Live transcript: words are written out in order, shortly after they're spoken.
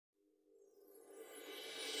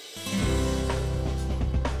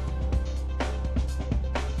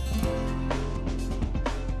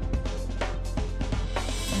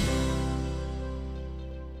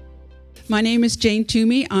My name is Jane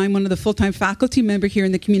Toomey. I'm one of the full-time faculty member here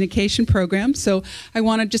in the communication program. So I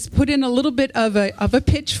want to just put in a little bit of a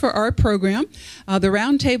pitch for our program. The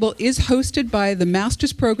roundtable is hosted by the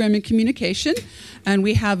master's program in communication. And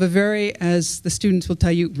we have a very, as the students will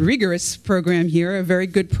tell you, rigorous program here, a very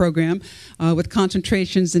good program with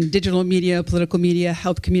concentrations in digital media, political media,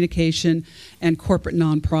 health communication, and corporate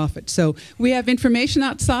nonprofit. So we have information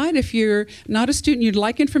outside. If you're not a student, you'd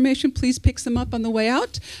like information, please pick some up on the way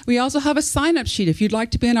out. We also have a sign-up sheet if you'd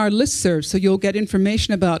like to be in our listserv, so you'll get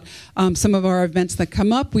information about some of our events that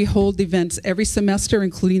come up. We hold events every semester,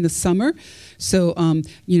 including the summer. So,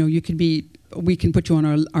 you can be, we can put you on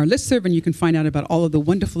our listserv, and you can find out about all of the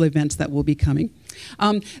wonderful events that will be coming.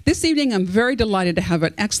 This evening, I'm very delighted to have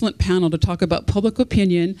an excellent panel to talk about public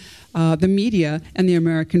opinion, the media, and the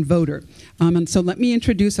American voter. And so let me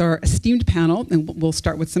introduce our esteemed panel, and we'll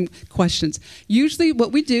start with some questions. Usually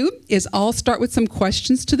what we do is I'll start with some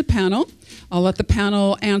questions to the panel. I'll let the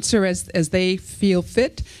panel answer as they feel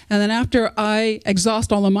fit. And then after I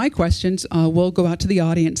exhaust all of my questions, we'll go out to the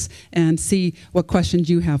audience and see what questions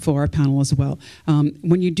you have for our panel as well.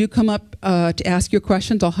 When you do come up to ask your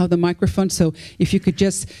questions, I'll have the microphone. So if you could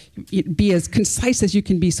just be as concise as you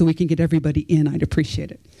can be so we can get everybody in, I'd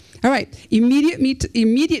appreciate it. All right,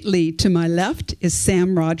 immediately to my left is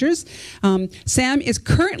Sam Rodgers. Sam is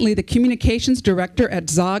currently the communications director at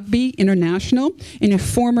Zogby International and a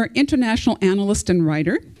former international analyst and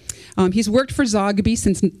writer. He's worked for Zogby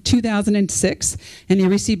since 2006, and he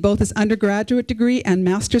received both his undergraduate degree and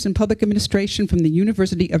master's in public administration from the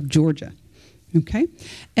University of Georgia. Okay,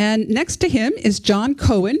 and next to him is Jon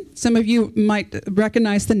Cohen. Some of you might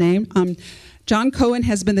recognize the name. Jon Cohen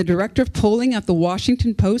has been the director of polling at the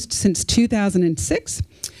Washington Post since 2006.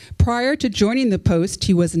 Prior to joining the Post,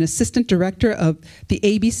 he was an assistant director of the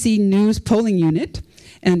ABC News polling unit.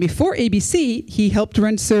 And before ABC, he helped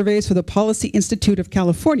run surveys for the Policy Institute of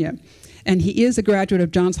California. And he is a graduate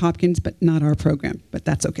of Johns Hopkins, but not our program, but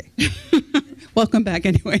that's okay. Welcome back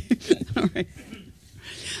anyway. All right.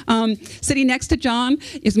 Sitting next to Jon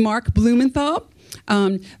is Mark Blumenthal.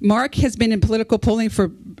 Mark has been in political polling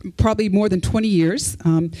for probably more than 20 years.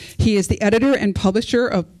 He is the editor and publisher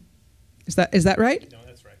of, is that right? No,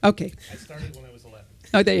 that's right. Okay. I started when I was 11.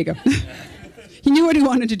 Oh, there you go. He knew what he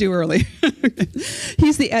wanted to do early.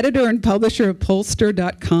 He's the editor and publisher of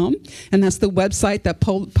pollster.com, and that's the website that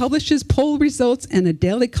publishes poll results and a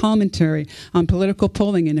daily commentary on political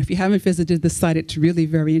polling. And if you haven't visited the site, it's really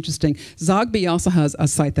very interesting. Zogby also has a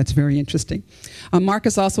site that's very interesting. Mark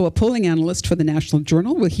is also a polling analyst for the National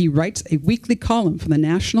Journal, where he writes a weekly column for the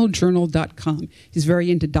nationaljournal.com. He's very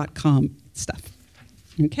into .com stuff.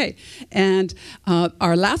 Okay, and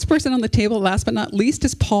our last person on the table, last but not least,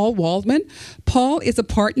 is Paul Waldman. Paul is a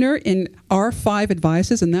partner in R5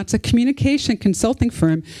 Advisors, and that's a communication consulting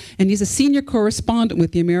firm, and he's a senior correspondent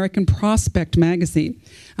with the American Prospect magazine.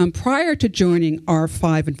 Prior to joining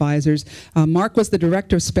R5 Advisors, Mark was the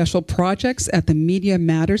director of special projects at the Media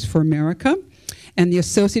Matters for America, and the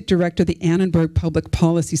associate director of the Annenberg Public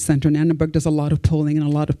Policy Center. And Annenberg does a lot of polling and a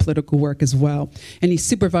lot of political work as well. And he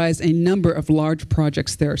supervised a number of large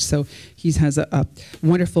projects there, so he has a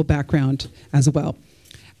wonderful background as well.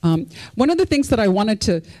 One of the things that I wanted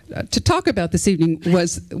to talk about this evening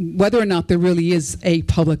was whether or not there really is a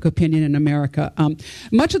public opinion in America.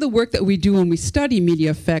 Much of the work that we do when we study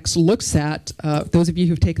media effects looks at, those of you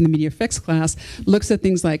who've taken the media effects class, looks at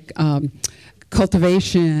things like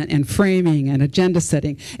cultivation and framing and agenda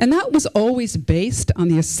setting. And that was always based on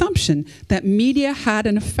the assumption that media had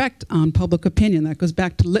an effect on public opinion. That goes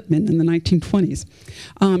back to Lippmann in the 1920s.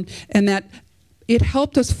 And that it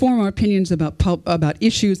helped us form our opinions about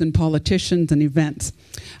issues and politicians and events.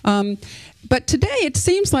 But today it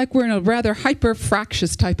seems like we're in a rather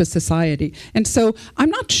hyper-fractious type of society. And so I'm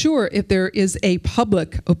not sure if there is a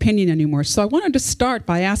public opinion anymore. So I wanted to start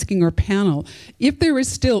by asking our panel if there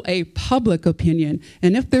is still a public opinion.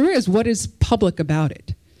 And if there is, what is public about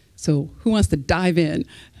it? So who wants to dive in?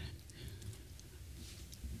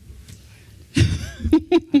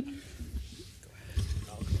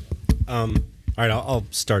 All right, I'll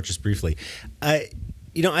start just briefly. I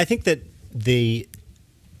think that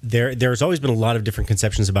there's always been a lot of different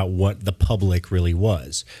conceptions about what the public really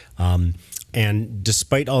was. And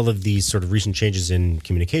despite all of these sort of recent changes in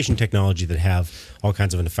communication technology that have all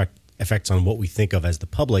kinds of effects on what we think of as the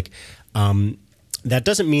public, that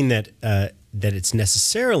doesn't mean that it's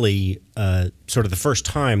necessarily sort of the first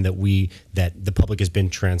time that the public has been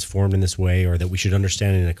transformed in this way, or that we should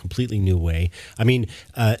understand it in a completely new way. I mean,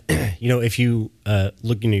 if you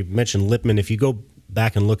look, you mentioned Lippmann. If you go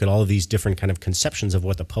back and look at all of these different kind of conceptions of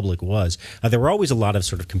what the public was, there were always a lot of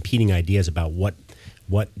sort of competing ideas about what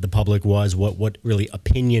what the public was, what really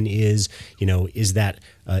opinion is. Is that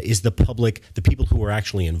is the public the people who are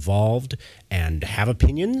actually involved and have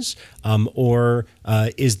opinions, or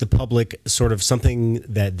is the public sort of something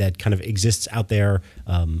that kind of exists out there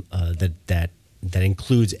that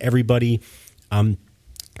includes everybody?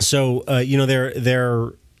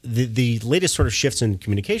 The latest sort of shifts in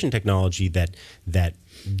communication technology that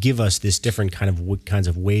give us this different kinds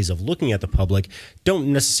of ways of looking at the public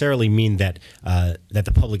don't necessarily mean that that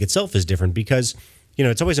the public itself is different, because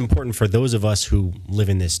it's always important for those of us who live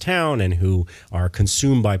in this town and who are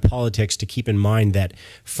consumed by politics to keep in mind that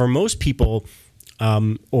for most people,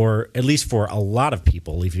 or at least for a lot of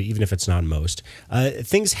people, even if it's not most,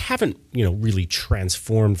 things haven't really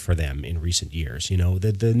transformed for them in recent years.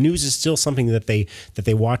 The news is still something that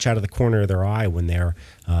they watch out of the corner of their eye when they're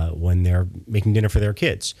making dinner for their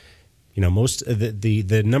kids. Most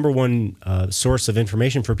the number one source of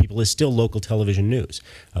information for people is still local television news,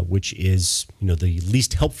 which is the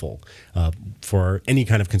least helpful for any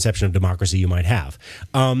kind of conception of democracy you might have.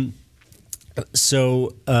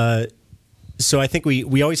 So I think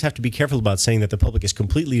we always have to be careful about saying that the public is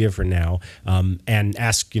completely different now, and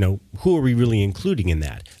ask, who are we really including in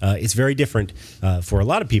that? It's very different for a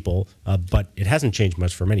lot of people, but it hasn't changed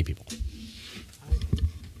much for many people.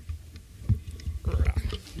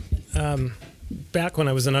 Back when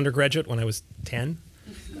I was an undergraduate, when I was 10,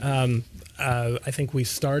 I think we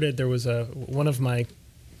started, there was one of my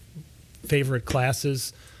favorite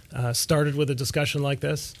classes started with a discussion like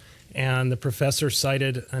this. And the professor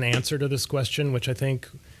cited an answer to this question, which I think,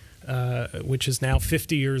 which is now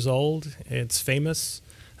 50 years old. It's famous.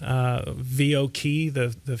 V.O. Key,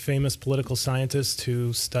 the famous political scientist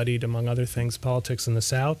who studied, among other things, politics in the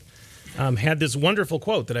South, had this wonderful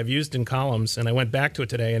quote that I've used in columns, and I went back to it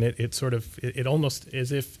today, and it almost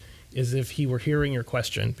as if he were hearing your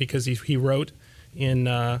question, because he wrote in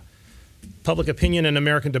Public Opinion in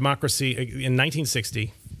American Democracy in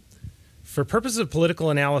 1960. For purposes of political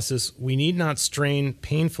analysis, we need not strain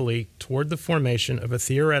painfully toward the formation of a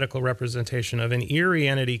theoretical representation of an eerie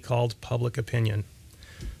entity called public opinion.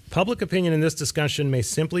 Public opinion in this discussion may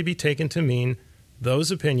simply be taken to mean those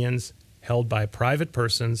opinions held by private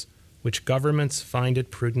persons which governments find it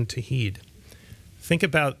prudent to heed. Think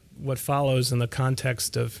about what follows in the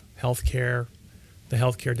context of healthcare, the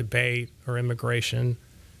healthcare debate, or immigration,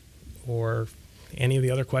 or any of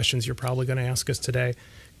the other questions you're probably going to ask us today.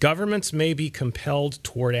 Governments may be compelled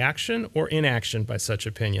toward action or inaction by such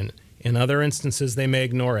opinion. In other instances, they may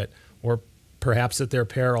ignore it, or perhaps at their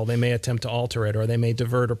peril, they may attempt to alter it, or they may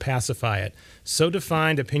divert or pacify it. So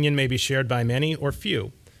defined, opinion may be shared by many or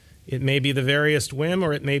few. It may be the veriest whim,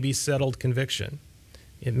 or it may be settled conviction.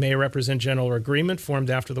 It may represent general agreement formed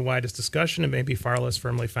after the widest discussion. It may be far less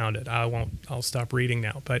firmly founded. I'll stop reading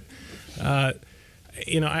now, but I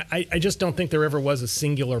just don't think there ever was a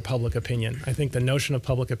singular public opinion. I think the notion of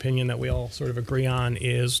public opinion that we all sort of agree on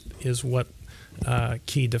is what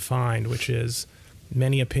Key defined, which is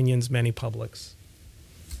many opinions, many publics.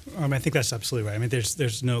 I think that's absolutely right. I mean,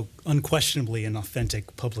 there's no unquestionably an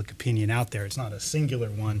authentic public opinion out there. It's not a singular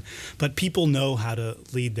one, but people know how to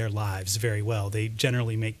lead their lives very well. They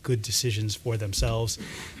generally make good decisions for themselves.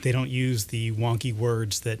 They don't use the wonky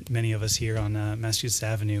words that many of us here on Massachusetts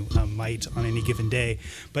Avenue might on any given day.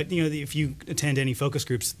 But if you attend any focus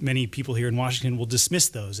groups, many people here in Washington will dismiss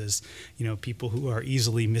those as people who are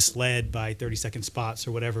easily misled by 30-second spots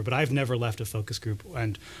or whatever. But I've never left a focus group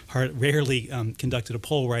and rarely conducted a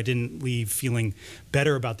poll where I didn't leave feeling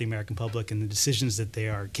better about the American public and the decisions that they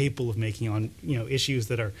are capable of making on issues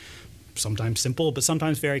that are sometimes simple but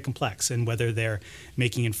sometimes very complex, and whether they're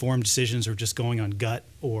making informed decisions or just going on gut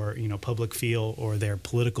or public feel or their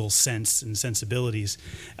political sense and sensibilities.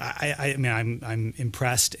 I mean I'm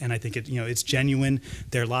impressed, and I think it's genuine.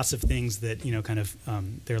 There are lots of things that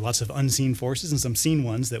there are lots of unseen forces and some seen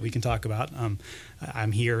ones that we can talk about.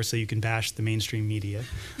 I'm here so you can bash the mainstream media,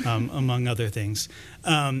 among other things.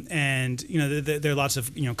 And there are lots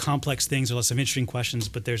of complex things, there are lots of interesting questions,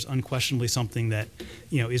 but there's unquestionably something that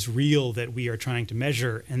is real that we are trying to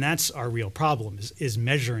measure, and that's our real problem is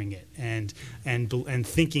measuring it and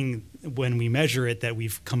thinking when we measure it that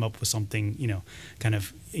we've come up with something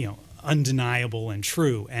undeniable and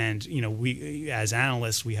true. And we as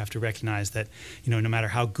analysts, we have to recognize that no matter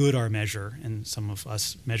how good our measure, and some of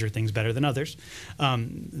us measure things better than others,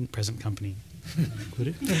 present company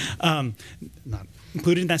included, not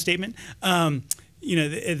included in that statement,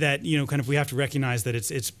 That kind of we have to recognize that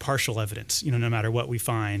it's partial evidence, no matter what we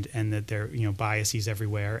find, and that there biases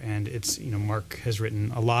everywhere, and it's Mark has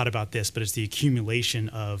written a lot about this, but it's the accumulation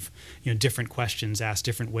of different questions asked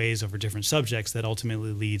different ways over different subjects that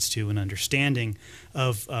ultimately leads to an understanding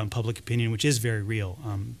of public opinion, which is very real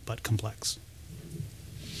but complex.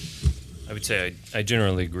 I would say I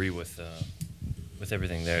generally agree with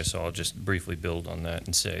everything there, so I'll just briefly build on that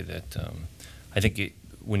and say that I think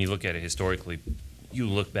when you look at it historically, you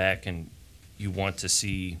look back and you want to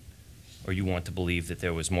see, or you want to believe that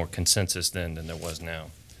there was more consensus then than there was now.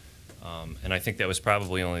 And I think that was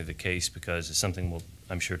probably only the case because it's something we'll,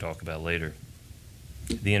 I'm sure, talk about later.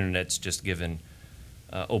 The internet's just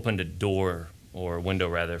opened a door, or a window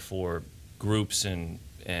rather, for groups and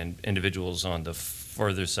individuals on the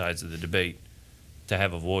further sides of the debate to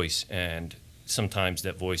have a voice, and sometimes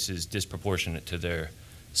that voice is disproportionate to their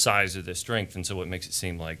size or their strength, and so it makes it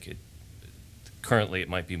seem like currently it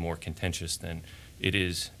might be more contentious than it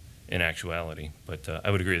is in actuality. But I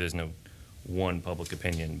would agree there's no one public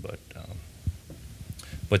opinion, but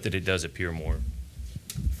that it does appear more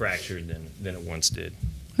fractured than it once did.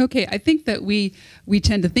 Okay, I think that we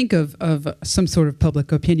tend to think of some sort of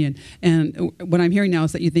public opinion, and what I'm hearing now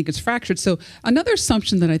is that you think it's fractured. So another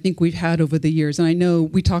assumption that I think we've had over the years, and I know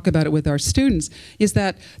we talk about it with our students, is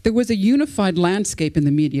that there was a unified landscape in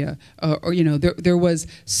the media, there was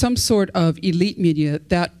some sort of elite media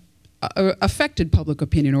that affected public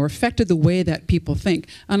opinion or affected the way that people think.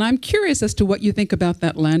 And I'm curious as to what you think about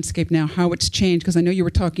that landscape now, how it's changed, because I know you were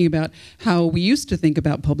talking about how we used to think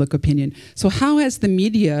about public opinion. So how has the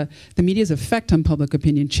media's effect on public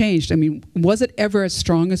opinion changed? I mean, was it ever as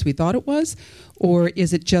strong as we thought it was, or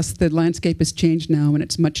is it just the landscape has changed now and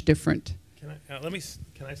it's much different?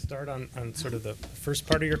 Can I start on sort of the first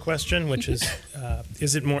part of your question, which is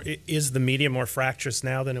the media more fractious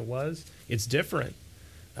now than it was? It's different.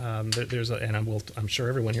 I'm sure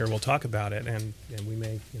everyone here will talk about it, and we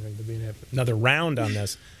may have another round on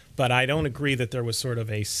this. But I don't agree that there was sort of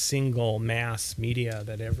a single mass media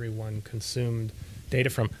that everyone consumed data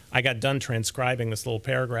from. I got done transcribing this little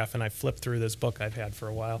paragraph, and I flipped through this book I've had for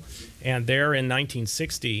a while, and there in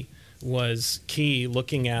 1960 was key,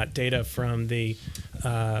 looking at data from the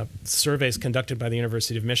surveys conducted by the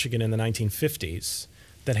University of Michigan in the 1950s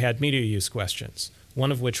that had media use questions.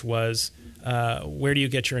 One of which was, where do you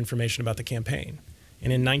get your information about the campaign?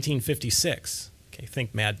 And in 1956, okay,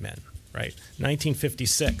 think Mad Men, right?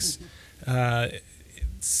 1956,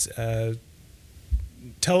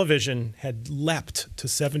 television had leapt to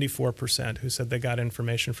 74% who said they got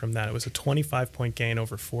information from that. It was a 25-point gain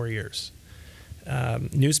over 4 years.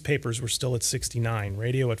 Newspapers were still at 69,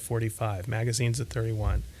 radio at 45, magazines at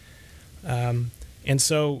 31. And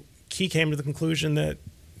so Key came to the conclusion that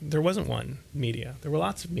there wasn't one media. There were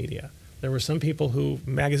lots of media. There were some people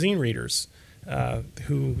magazine readers,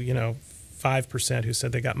 who 5% who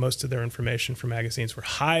said they got most of their information from magazines were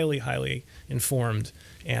highly, highly informed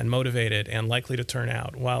and motivated and likely to turn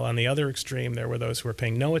out. While on the other extreme, there were those who were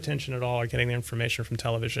paying no attention at all or getting their information from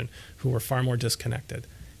television who were far more disconnected.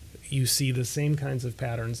 You see the same kinds of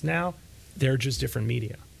patterns now. They're just different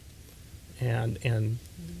media. And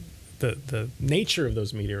the nature of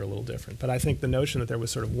those media are a little different. But I think the notion that there was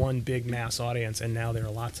sort of one big mass audience and now there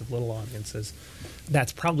are lots of little audiences,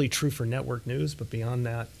 that's probably true for network news, but beyond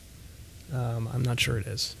that, I'm not sure it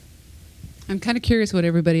is. I'm kind of curious what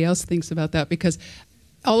everybody else thinks about that, because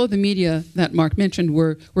all of the media that Mark mentioned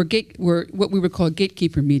were what we would call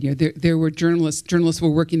gatekeeper media. There were journalists. Journalists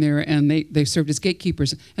were working there, and they served as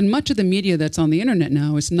gatekeepers. And much of the media that's on the internet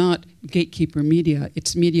now is not gatekeeper media.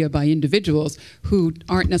 It's media by individuals who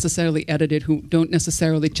aren't necessarily edited, who don't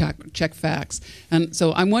necessarily check facts. And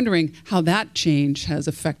so I'm wondering how that change has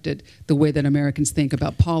affected the way that Americans think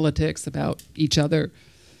about politics, about each other.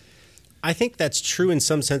 I think that's true in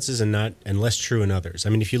some senses and less true in others.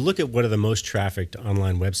 I mean, if you look at what are the most trafficked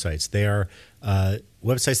online websites, they are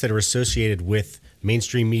websites that are associated with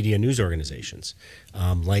mainstream media news organizations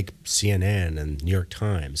like CNN and New York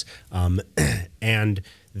Times. And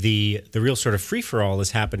the real sort of free-for-all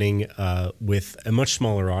is happening with a much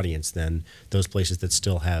smaller audience than those places that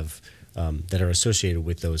still have that are associated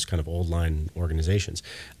with those kind of old line organizations.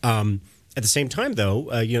 At the same time, though,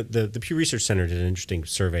 the Pew Research Center did an interesting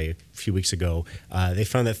survey a few weeks ago. They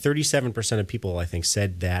found that 37% of people, I think,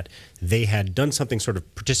 said that they had done something sort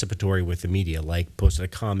of participatory with the media, like posted a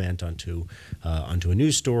comment onto a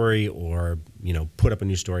news story, or put up a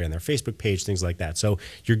news story on their Facebook page, things like that. So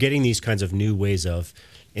you're getting these kinds of new ways of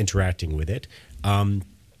interacting with it.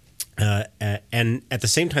 And at the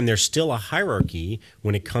same time, there's still a hierarchy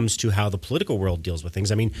when it comes to how the political world deals with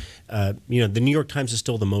things. I mean, the New York Times is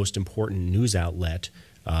still the most important news outlet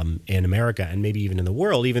in America and maybe even in the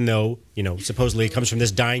world, even though, supposedly it comes from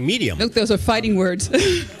this dying medium. Look, those are fighting words.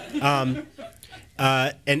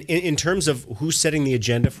 And in terms of who's setting the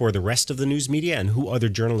agenda for the rest of the news media and who other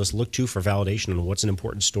journalists look to for validation on what's an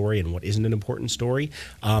important story and what isn't an important story,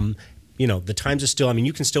 the Times is still,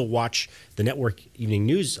 you can still watch the network evening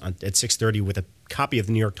news at 6:30 with a copy of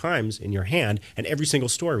the New York Times in your hand, and every single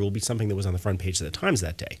story will be something that was on the front page of the Times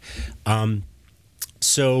that day.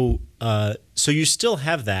 So you still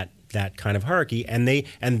have that kind of hierarchy,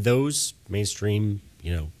 and those mainstream,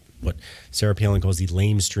 what Sarah Palin calls the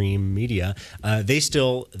lamestream media, they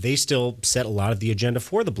still set a lot of the agenda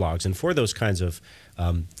for the blogs and for those kinds of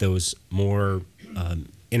those more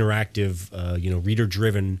interactive,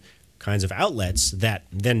 reader-driven kinds of outlets that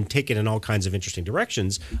then take it in all kinds of interesting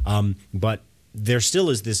directions. But there still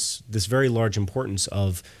is this very large importance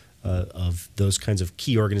of those kinds of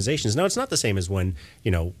key organizations. Now, it's not the same as when,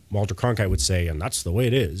 Walter Cronkite would say, and that's the way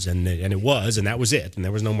it is, and it was, and that was it, and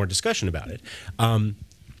there was no more discussion about it.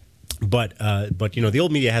 But the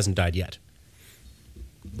old media hasn't died yet,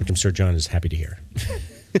 which I'm sure John is happy to hear.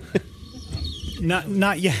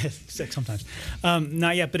 Not yet. Sometimes,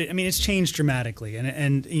 not yet. But it's changed dramatically,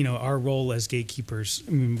 and our role as gatekeepers,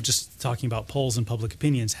 just talking about polls and public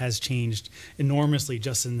opinions, has changed enormously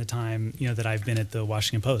just in the time that I've been at the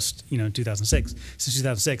Washington Post. 2006, since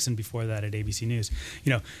 2006, and before that at ABC News.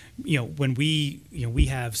 When we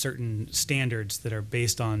have certain standards that are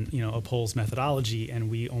based on a poll's methodology, and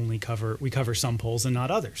we cover some polls and not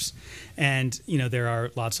others, and there are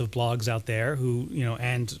lots of blogs out there who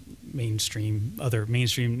and other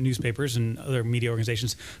mainstream newspapers and other media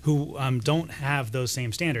organizations who don't have those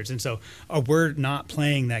same standards, and so we're not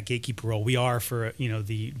playing that gatekeeper role. We are for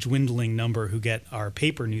the dwindling number who get our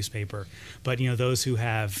paper newspaper, but those who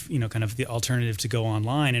have kind of the alternative to go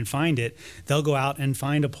online and find it, they'll go out and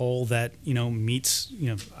find a poll that meets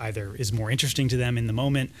either is more interesting to them in the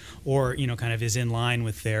moment or kind of is in line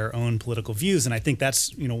with their own political views. And I think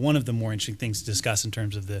that's one of the more interesting things to discuss in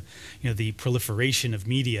terms of the the proliferation of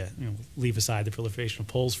media. Leave aside the proliferation of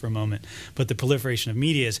polls for a moment, but the proliferation of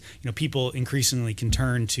media is people increasingly can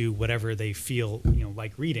turn to whatever they feel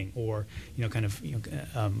like reading, or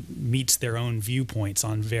meets their own viewpoints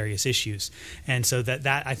on various issues. And so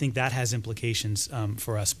that I think that has implications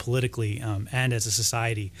for us politically and as a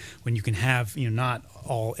society, when you can have not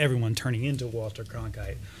everyone turning into Walter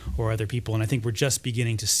Cronkite or other people. And I think we're just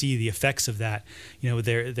beginning to see the effects of that.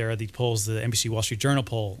 There are these polls. The NBC Wall Street Journal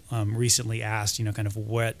poll recently asked kind of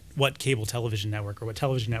what cable television network or what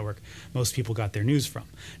television network most people got their news from.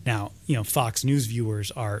 Now Fox News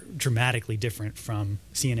viewers are dramatically different from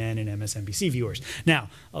CNN and MSNBC viewers. Now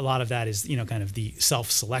a lot of that is kind of the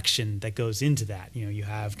self-selection that goes into that. You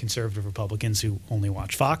have conservative Republicans who only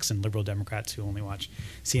watch Fox and liberal Democrats who only watch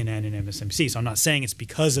CNN and MSNBC. So I'm not saying it's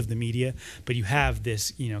because of the media, but you have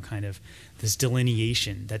this kind of this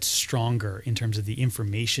delineation that's stronger in terms of the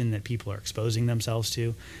information that people are exposing themselves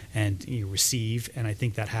to and receive. And I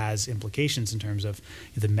think that has implications in terms of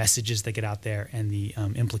the messages that get out there and the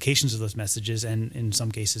implications of those messages, and in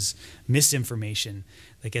some cases misinformation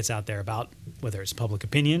that gets out there about whether it's public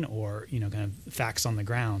opinion or kind of facts on the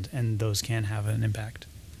ground, and those can have an impact.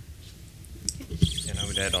 And I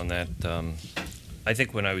would add on that, I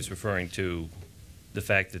think when I was referring to the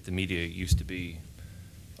fact that the media used to be,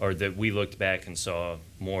 or that we looked back and saw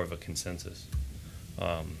more of a consensus,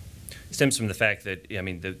 stems from the fact that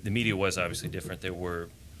the media was obviously different. There were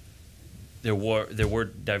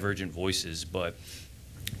divergent voices, but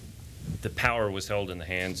the power was held in the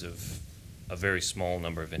hands of a very small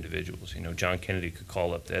number of individuals. John Kennedy could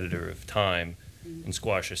call up the editor of Time and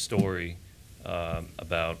squash a story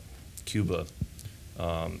about Cuba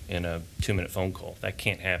in a 2-minute phone call. That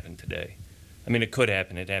can't happen today. It could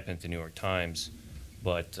happen. It happened at the New York Times,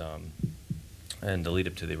 but and the lead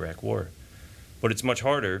up to the Iraq War. But it's much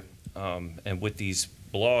harder. And with these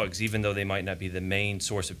blogs, even though they might not be the main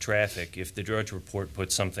source of traffic, if the Drudge Report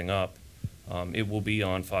puts something up, it will be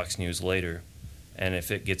on Fox News later. And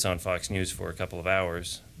if it gets on Fox News for a couple of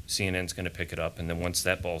hours, CNN's going to pick it up. And then once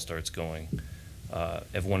that ball starts going,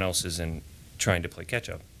 everyone else is trying to play catch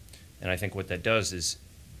up. And I think what that does is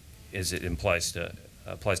it applies to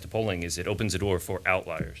polling, is it opens the door for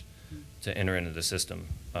outliers to enter into the system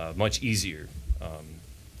much easier.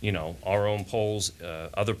 Our own polls,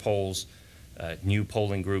 other polls, new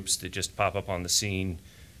polling groups that just pop up on the scene.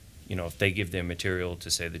 If they give their material to,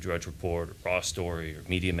 say, the Drudge Report or Raw Story or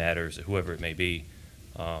Media Matters or whoever it may be,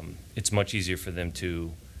 it's much easier for them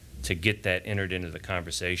to to get that entered into the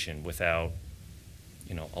conversation without,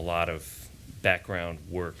 a lot of background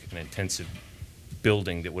work and intensive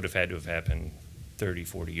building that would have had to have happened 30,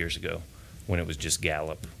 40 years ago when it was just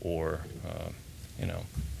Gallup or,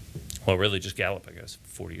 well, really just Gallup, I guess,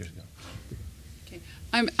 40 years ago. Okay.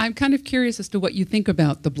 I'm kind of curious as to what you think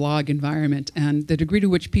about the blog environment and the degree to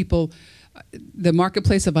which the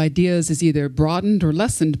marketplace of ideas is either broadened or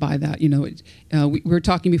lessened by that. We were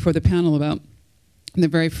talking before the panel about the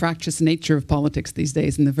very fractious nature of politics these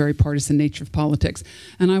days and the very partisan nature of politics.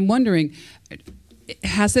 And I'm wondering,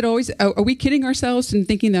 has it always, are we kidding ourselves in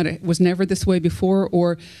thinking that it was never this way before,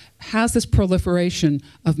 or has this proliferation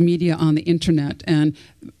of media on the internet and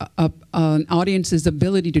an audience's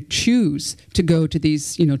ability to choose to go to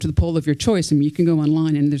these, to the poll of your choice, I mean, you can go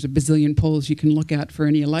online and there's a bazillion polls you can look at for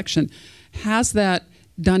any election, has that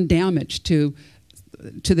done damage to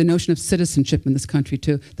the notion of citizenship in this country,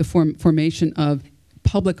 to the formation of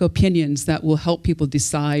public opinions that will help people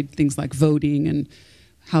decide things like voting and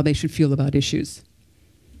how they should feel about issues?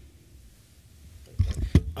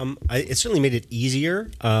 It certainly made it easier.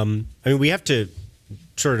 We have to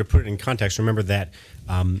sort of put it in context. Remember that,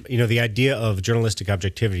 the idea of journalistic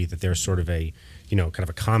objectivity, that there's sort of a, kind of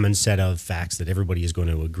a common set of facts that everybody is going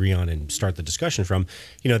to agree on and start the discussion from,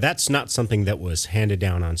 that's not something that was handed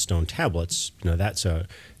down on stone tablets. That's a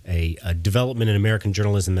development in American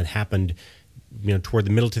journalism that happened, toward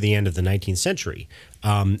the middle to the end of the 19th century.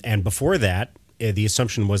 And before that, the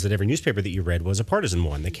assumption was that every newspaper that you read was a partisan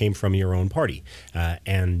one that came from your own party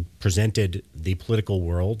and presented the political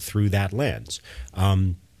world through that lens.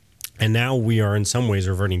 And now we are in some ways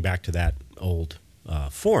reverting back to that old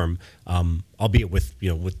form, albeit with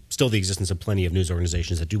still the existence of plenty of news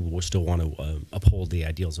organizations that do still want to uphold the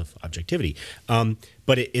ideals of objectivity.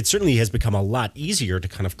 But it certainly has become a lot easier to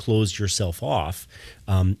kind of close yourself off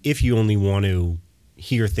if you only want to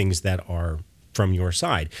hear things that are from your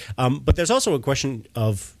side. But there's also a question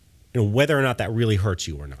of whether or not that really hurts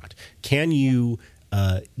you or not. Can you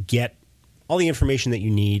get all the information that you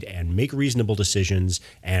need and make reasonable decisions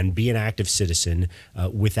and be an active citizen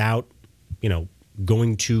without,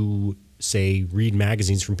 going to, say, read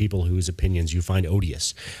magazines from people whose opinions you find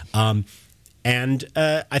odious? And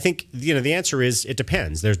I think the answer is it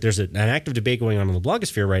depends. There's an active debate going on in the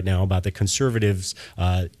blogosphere right now about the conservatives'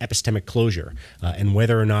 epistemic closure and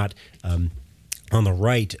whether or not on the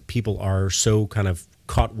right people are so kind of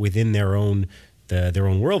caught within their own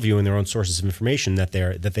worldview and their own sources of information that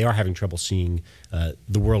they are having trouble seeing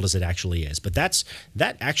the world as it actually is. But that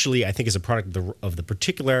actually, I think, is a product of the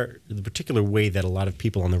particular way that a lot of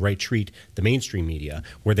people on the right treat the mainstream media,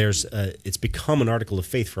 where it's become an article of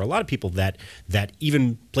faith for a lot of people that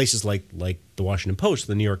even places like the Washington Post,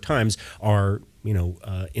 the New York Times are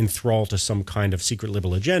enthralled to some kind of secret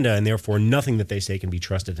liberal agenda, and therefore nothing that they say can be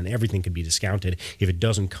trusted and everything can be discounted if it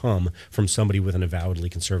doesn't come from somebody with an avowedly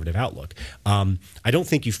conservative outlook. I don't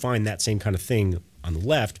think you find that same kind of thing on the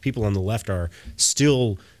left. People on the left are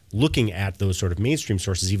still looking at those sort of mainstream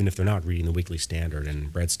sources, even if they're not reading the Weekly Standard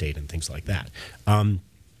and Red State and things like that.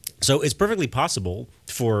 So it's perfectly possible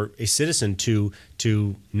for a citizen to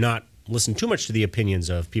not listen too much to the opinions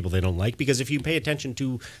of people they don't like, because if you pay attention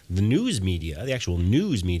to the news media, the actual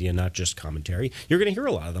news media, not just commentary, you're going to hear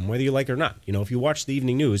a lot of them, whether you like it or not. If you watch the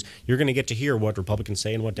evening news, you're going to get to hear what Republicans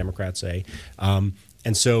say and what Democrats say. And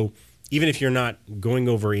so even if you're not going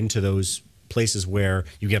over into those places where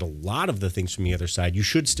you get a lot of the things from the other side, you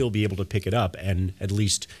should still be able to pick it up and at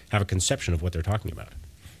least have a conception of what they're talking about.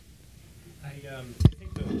 I think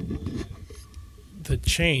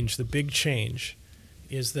the big change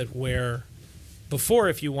is that where before,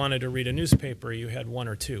 if you wanted to read a newspaper, you had one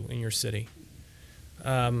or two in your city.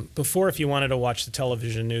 Before, if you wanted to watch the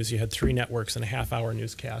television news, you had 3 networks and a half-hour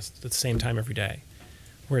newscast at the same time every day.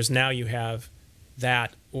 Whereas now you have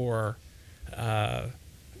that or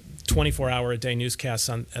 24-hour-a-day newscasts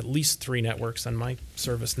on at least 3 networks on my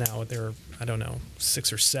service now. There are,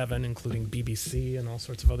 6 or 7, including BBC and all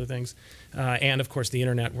sorts of other things. And, of course, the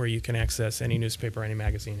Internet, where you can access any newspaper, any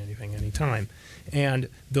magazine, anything, anytime. And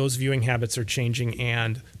those viewing habits are changing,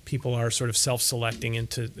 and people are sort of self-selecting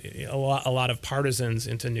into a lot of partisans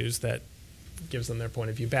into news that gives them their point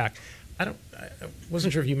of view back. I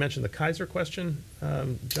wasn't sure if you mentioned the Kaiser question,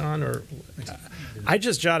 John, or I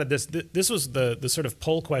just jotted this. This was the sort of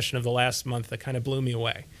poll question of the last month that kind of blew me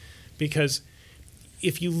away, because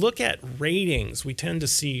if you look at ratings, we tend to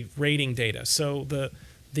see rating data. So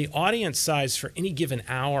the audience size for any given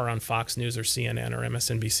hour on Fox News or CNN or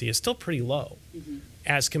MSNBC is still pretty low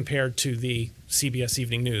as compared to the CBS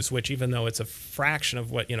Evening News, which, even though it's a fraction of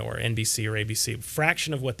what, or NBC or ABC,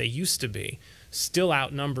 fraction of what they used to be, still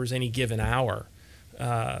outnumbers any given hour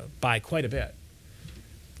by quite a bit.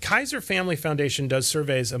 Kaiser Family Foundation does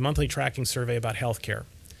surveys, a monthly tracking survey about healthcare.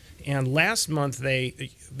 And last month,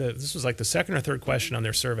 this was like the second or third question on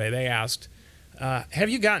their survey. They asked, have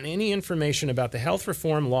you gotten any information about the health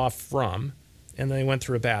reform law from, and they went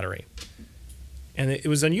through a battery. And it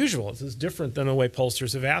was unusual. This is different than the way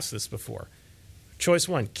pollsters have asked this before. Choice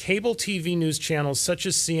one, cable TV news channels such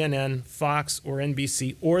as CNN, Fox, or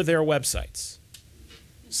NBC, or their websites.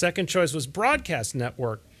 Second choice was broadcast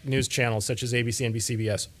network news channels such as ABC, NBC,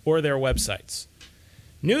 CBS, or their websites.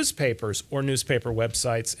 Newspapers or newspaper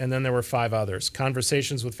websites, and then there were 5 others.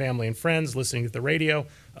 Conversations with family and friends, listening to the radio,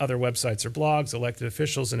 other websites or blogs, elected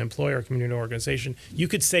officials, an employer, community organization. You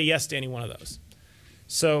could say yes to any one of those.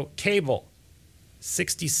 So cable,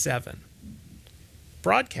 67.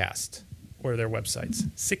 Broadcast or their websites,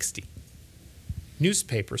 60.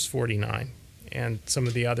 Newspapers, 49. And some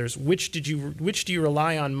of the others. Which do you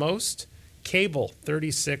rely on most? Cable,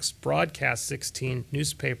 36, broadcast, 16,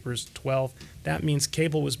 newspapers, 12. That means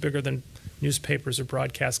cable was bigger than newspapers or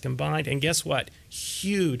broadcast combined. And guess what?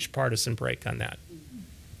 Huge partisan break on that.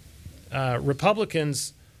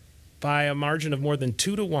 Republicans, by a margin of more than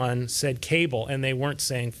 2-to-1, said cable, and they weren't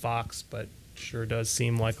saying Fox, but sure does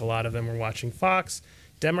seem like a lot of them were watching Fox.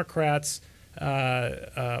 Democrats,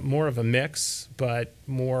 more of a mix, but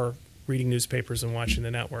more reading newspapers and watching the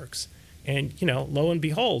networks. And, lo and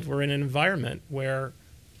behold, we're in an environment where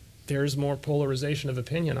there's more polarization of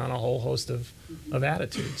opinion on a whole host of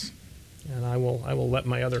attitudes. And I will let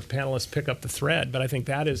my other panelists pick up the thread, but I think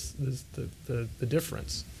that is the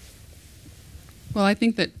difference. Well, I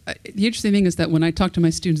think that the interesting thing is that when I talk to my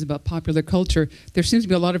students about popular culture, there seems to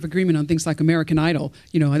be a lot of agreement on things like American Idol.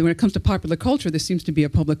 When it comes to popular culture, there seems to be a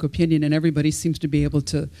public opinion, and everybody seems to be able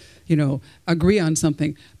to, agree on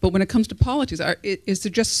something. But when it comes to politics, is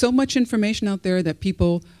there just so much information out there that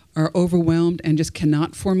people are overwhelmed and just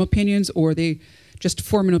cannot form opinions, or they just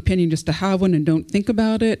form an opinion just to have one and don't think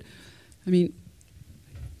about it? I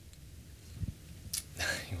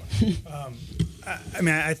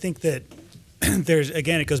think that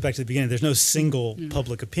it goes back to the beginning. There's no single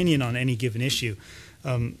public opinion on any given issue.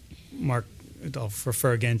 Mark, I'll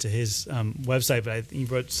refer again to his website, but he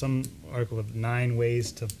wrote some article of 9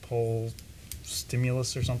 ways to poll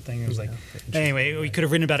stimulus or something. It was anyway, we could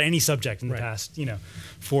have written about any subject in the past,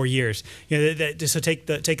 4 years. So take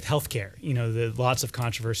healthcare. The lots of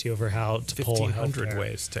controversy over how to poll 1,500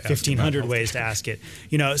 ways to ask 1,500 ways to ask it.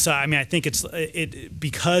 So I think it's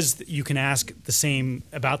because you can ask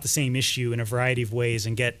about the same issue in a variety of ways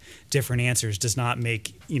and get different answers does not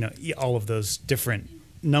make all of those different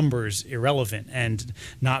numbers irrelevant and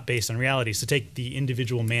not based on reality. So take the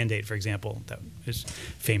individual mandate, for example, that is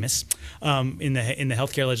famous in the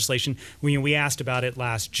healthcare legislation. We asked about it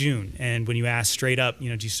last June, and when you ask straight up, do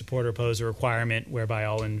you support or oppose a requirement whereby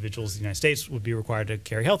all individuals in the United States would be required to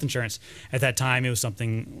carry health insurance? At that time, it was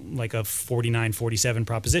something like a 49-47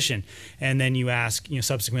 proposition. And then you ask,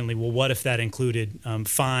 subsequently, well, what if that included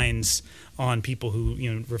fines on people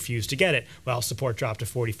who refuse to get it? Well, support dropped to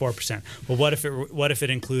 44%. Well, what if it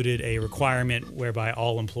included a requirement whereby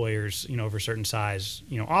all employers of a certain size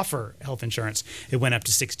offer health insurance? It went up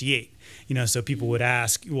to 68. So people would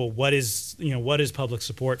ask, well, what is public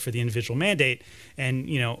support for the individual mandate? And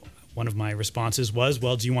one of my responses was,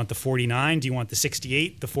 well, do you want the 49? Do you want the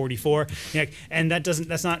 68? The 44? And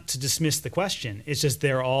that's not to dismiss the question. It's just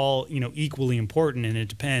they're all equally important, and it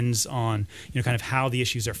depends on kind of how the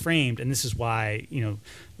issues are framed. And this is why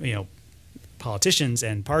politicians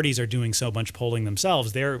and parties are doing so much polling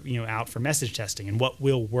themselves. They're out for message testing and what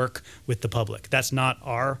will work with the public. That's not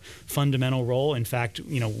our fundamental role. In fact,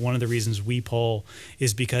 one of the reasons we poll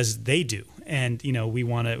is because they do. And we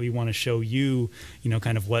want to show you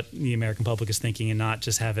kind of what the American public is thinking, and not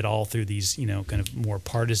just have it all through these kind of more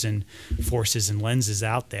partisan forces and lenses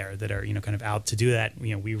out there that are kind of out to do that.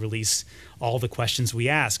 We release all the questions we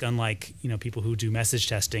ask, unlike people who do message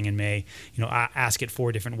testing and may ask it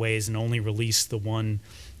 4 different ways and only release the one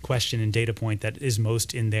question and data point that is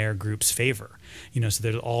most in their group's favor. So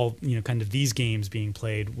there's all kind of these games being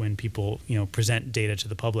played when people present data to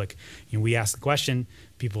the public. We ask the question,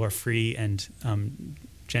 people are free and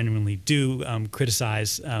genuinely do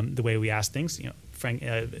criticize the way we ask things.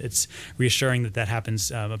 It's reassuring that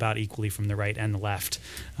happens about equally from the right and the left.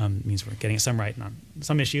 It means we're getting some right on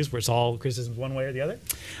some issues where it's all criticism one way or the other.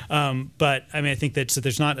 But I think that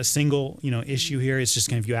there's not a single issue here. It's just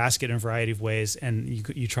kind of you ask it in a variety of ways, and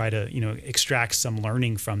you try to extract some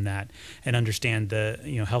learning from that and understand the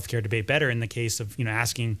healthcare debate better. In the case of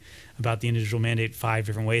asking about the individual mandate 5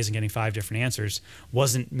 different ways and getting 5 different answers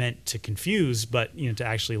wasn't meant to confuse, but to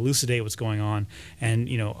actually elucidate what's going on, and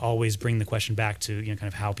always bring the question back to kind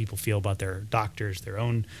of how people feel about their doctors, their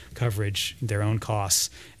own coverage, their own costs,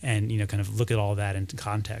 and kind of look at all that into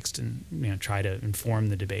context and try to inform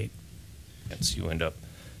the debate. So you end up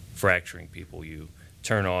fracturing people. You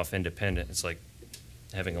turn off independent. It's like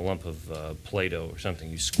having a lump of Play-Doh or something.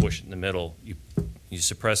 You squish it in the middle. You're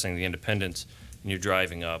suppressing the independents, and you're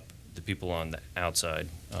driving up the people on the outside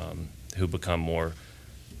who become more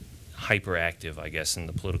hyperactive, I guess, in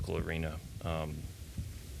the political arena,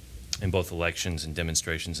 in both elections and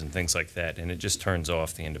demonstrations and things like that. And it just turns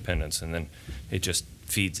off the independents, and then it just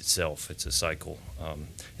feeds itself. It's a cycle. And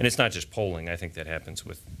it's not just polling. I think that happens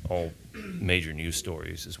with all major news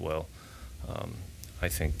stories as well. I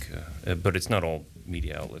think, but it's not all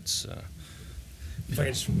media outlets. If I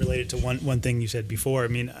could just relate it to one thing you said before,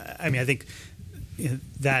 I think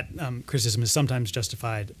that criticism is sometimes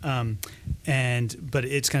justified, but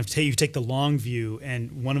it's kind of you take the long view,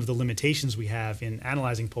 and one of the limitations we have in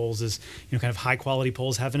analyzing polls is kind of high quality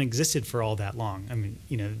polls haven't existed for all that long.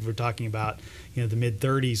 We're talking about the mid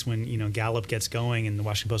 30s when Gallup gets going, and the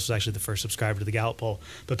Washington Post was actually the first subscriber to the Gallup poll.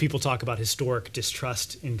 But people talk about historic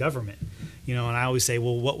distrust in government, and I always say,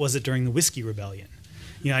 well, what was it during the Whiskey Rebellion?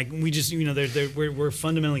 We just, we're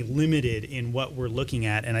fundamentally limited in what we're looking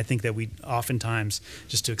at, and I think that we oftentimes,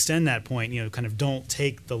 just to extend that point, kind of don't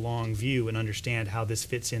take the long view and understand how this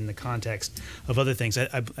fits in the context of other things.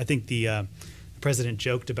 I think the president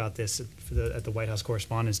joked about this at the White House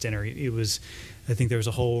Correspondents' Dinner. I think there was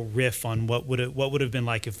a whole riff on what would have been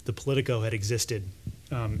like if the Politico had existed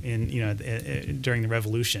during the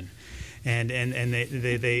Revolution. And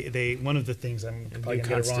they one of the things I'm probably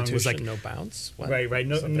gonna get it wrong was like no bounce. What? Right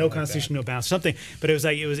no constitution, no bounce, something. But it was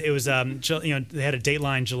they had a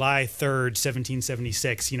dateline July 3rd,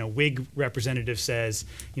 1776. Whig representative says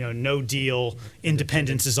no deal,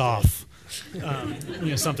 independence is off.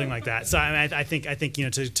 Something like that. So I think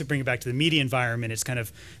to bring it back to the media environment, it's kind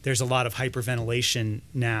of there's a lot of hyperventilation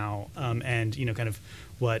now, and kind of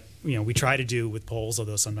what we try to do with polls,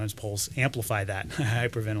 although sometimes polls amplify that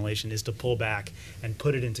hyperventilation, is to pull back and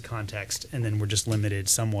put it into context, and then we're just limited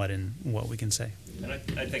somewhat in what we can say. And I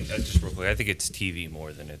think just real quick, I think it's TV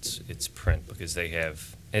more than it's print, because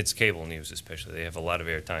it's cable news especially. They have a lot of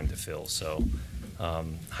airtime to fill, so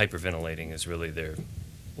hyperventilating is really their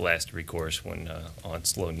last recourse when on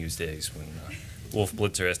slow news days when Wolf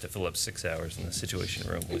Blitzer has to fill up 6 hours in the Situation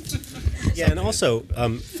Room with. Yeah, and also,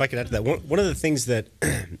 if I could add to that, one of the things that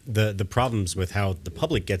the problems with how the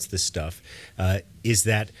public gets this stuff is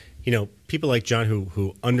that people like John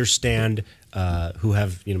who understand, who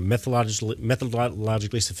have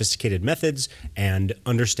methodologically sophisticated methods and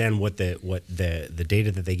understand what the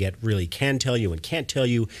data that they get really can tell you and can't tell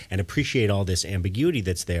you, and appreciate all this ambiguity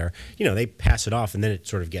that's there. They pass it off, and then it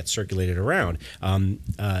sort of gets circulated around.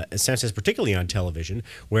 Sanchez, particularly on television,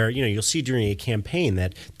 where you'll see during a campaign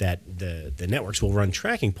that the networks will run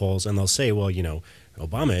tracking polls, and they'll say, well,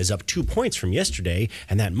 Obama is up 2 points from yesterday,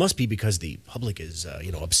 and that must be because the public is,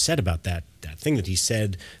 upset about that thing that he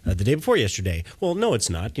said the day before yesterday. Well, no, it's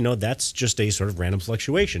not. That's just a sort of random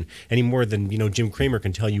fluctuation, any more than Jim Cramer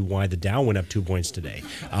can tell you why the Dow went up 2 points today.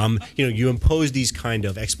 You impose these kind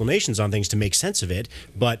of explanations on things to make sense of it,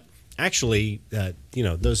 but actually,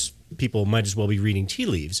 those people might as well be reading tea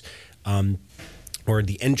leaves, or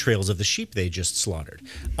the entrails of the sheep they just slaughtered.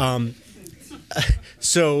 Thank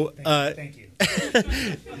you.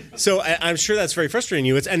 So I'm sure that's very frustrating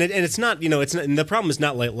you. It's not, and the problem is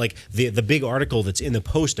not like the big article that's in the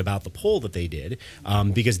Post about the poll that they did,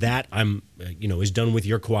 because that is done with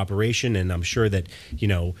your cooperation, and I'm sure that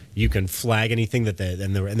you can flag anything that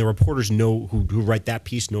the reporters know who write that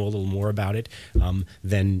piece know a little more about it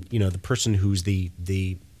than the person who's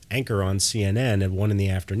the anchor on CNN at 1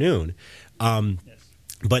 p.m.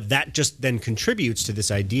 But that just then contributes to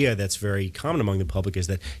this idea that's very common among the public, is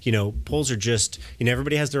that, polls are just,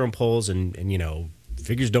 everybody has their own polls, and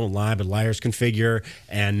figures don't lie, but liars can figure,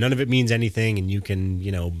 and none of it means anything, and you can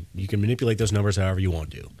manipulate those numbers however you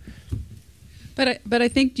want to. But I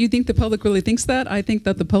think, do you think the public really thinks that? I think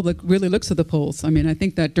that the public really looks at the polls. I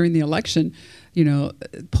think that during the election,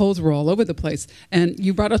 polls were all over the place. And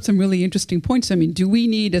you brought up some really interesting points. Do we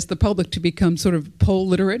need, as the public, to become sort of poll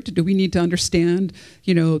literate? Do we need to understand,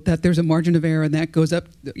 that there's a margin of error and that goes up,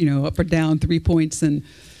 up or down 3 points? And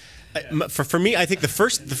for me, I think the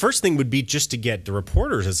first thing would be just to get the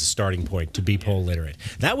reporters as a starting point to be poll literate.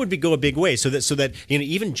 That would go a big way. So that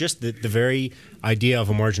even just the very idea of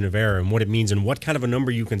a margin of error and what it means, and what kind of a number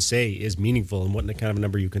you can say is meaningful, and what kind of a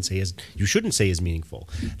number you shouldn't say is meaningful.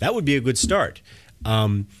 That would be a good start.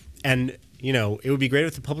 And it would be great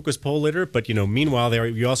if the public was poll literate, but meanwhile,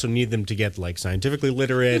 you also need them to get like scientifically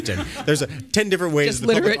literate, and there's 10 different ways the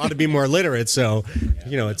public ought to be more literate. So,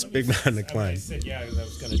 it's a big mountain to climb. I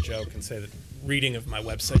was going to joke and say that reading of my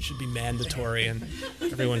website should be mandatory, and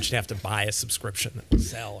everyone should have to buy a subscription that will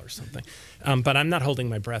sell or something. But I'm not holding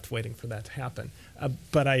my breath waiting for that to happen.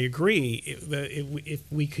 But I agree, if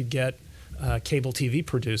we could get cable TV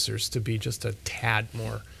producers to be just a tad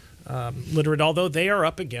more literate, although they are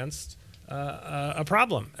up against a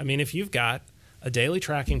problem. I mean, if you've got a daily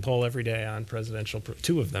tracking poll every day on presidential,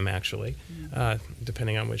 two of them actually,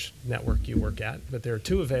 depending on which network you work at, but there are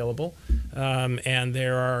two available, and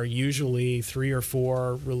there are usually 3 or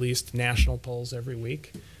 4 released national polls every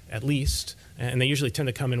week, at least, and they usually tend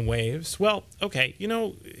to come in waves. Well, okay,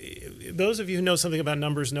 those of you who know something about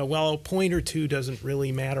numbers know, well, a point or two doesn't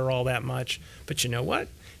really matter all that much, but you know what?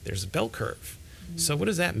 There's a bell curve. So what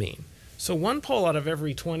does that mean? So one poll out of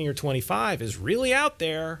every 20 or 25 is really out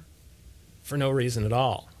there for no reason at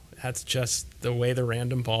all. That's just the way the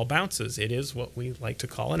random ball bounces. It is what we like to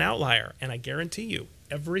call an outlier. And I guarantee you,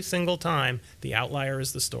 every single time, the outlier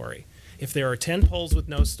is the story. If there are 10 polls with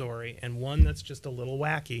no story and one that's just a little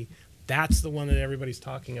wacky, that's the one that everybody's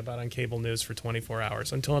talking about on cable news for 24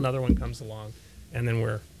 hours until another one comes along, and then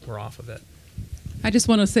we're off of it. I just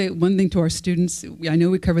want to say one thing to our students. I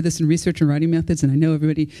know we cover this in research and writing methods, and I know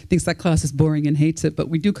everybody thinks that class is boring and hates it, but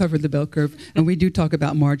we do cover the bell curve, and we do talk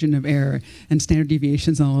about margin of error and standard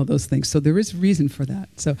deviations and all of those things. So there is reason for that.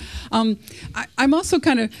 So I'm also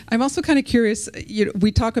kind of curious.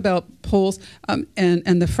 We talk about polls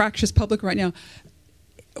and the fractious public right now.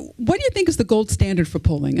 What do you think is the gold standard for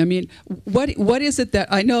polling? I mean, what is it that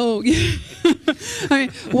I know? I mean,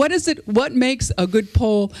 what is it? What makes a good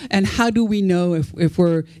poll, and how do we know if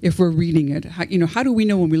we're reading it? How do we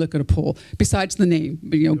know when we look at a poll besides the name?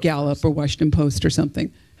 Gallup or Washington Post or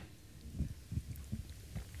something.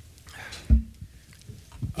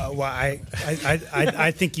 Well,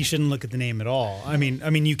 I think you shouldn't look at the name at all. I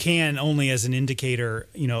mean, you can only as an indicator,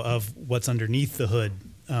 of what's underneath the hood.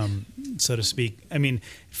 So to speak. I mean,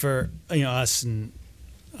 for us and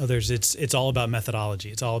others, it's all about methodology.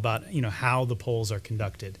 It's all about how the polls are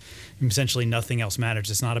conducted. And essentially, nothing else matters.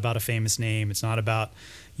 It's not about a famous name. It's not about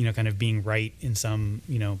kind of being right in some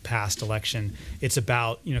past election. It's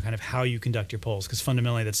about kind of how you conduct your polls, because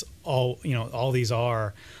fundamentally, that's all all these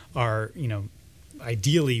are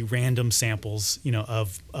ideally random samples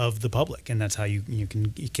of the public, and that's how you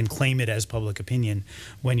can claim it as public opinion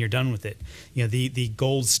when you're done with it. The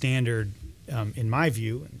gold standard, in my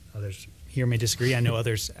view, and others here may disagree, I know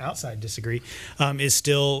others outside disagree, is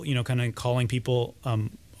still kind of calling people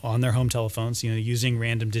on their home telephones, using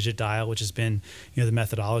random digit dial, which has been, the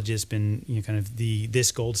methodology has been, kind of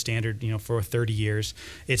this gold standard, for 30 years.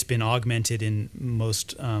 It's been augmented in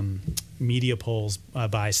most media polls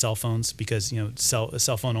by cell phones, because,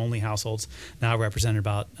 cell phone only households now represent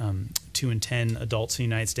about 2 in 10 adults in the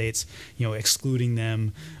United States, excluding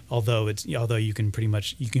them, although you can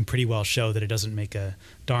pretty well show that it doesn't make a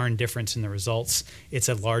darn difference in the results. It's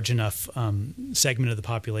a large enough segment of the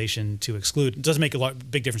population to exclude. It doesn't make a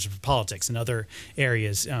big difference for politics. In other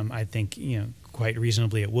areas, I think, quite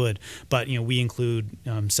reasonably it would. But, we include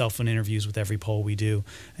cell phone interviews with every poll we do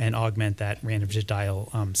and augment that random digit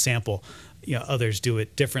dial sample. Others do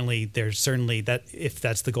it differently. There's certainly that, if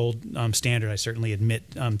that's the gold standard, I certainly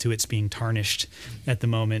admit to its being tarnished at the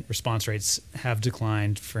moment. Response rates have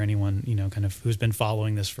declined for anyone, kind of who's been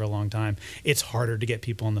following this for a long time. It's harder to get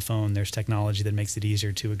people on the phone. There's technology that makes it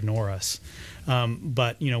easier to ignore us.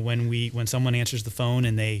 But, when someone answers the phone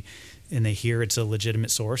and they hear it's a legitimate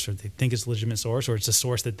source, or they think it's a legitimate source, or it's a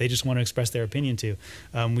source that they just want to express their opinion to,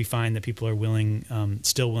 we find that people are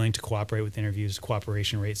still willing to cooperate with interviews.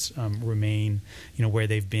 Cooperation rates remain, where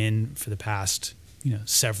they've been for the past,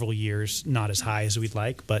 several years. Not as high as we'd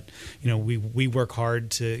like, but we work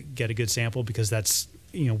hard to get a good sample, because that's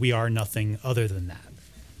we are nothing other than that.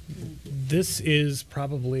 This is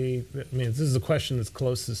probably, this is the question that's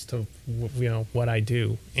closest to what I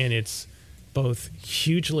do, and it's both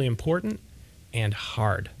hugely important and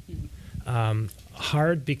hard.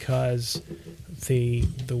 Hard because the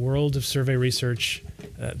world of survey research,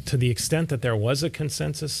 to the extent that there was a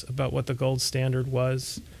consensus about what the gold standard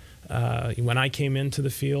was, when I came into the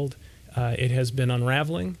field, it has been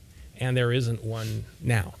unraveling, and there isn't one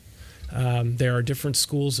now. There are different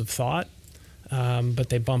schools of thought, but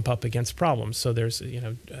they bump up against problems. So there's,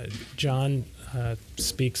 Jon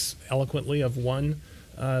speaks eloquently of one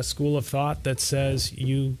school of thought that says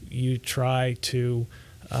you try to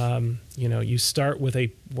You start with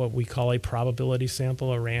what we call a probability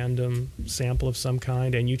sample, a random sample of some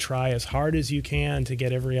kind, and you try as hard as you can to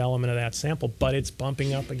get every element of that sample, but it's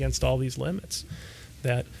bumping up against all these limits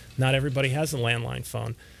that not everybody has a landline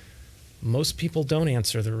phone. Most people don't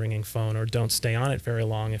answer the ringing phone or don't stay on it very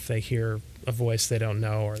long if they hear a voice they don't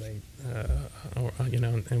know or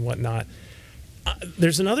and whatnot.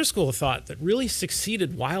 There's another school of thought that really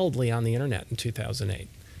succeeded wildly on the internet in 2008,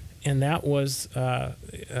 and that was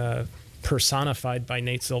personified by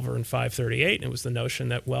Nate Silver in 538. And it was the notion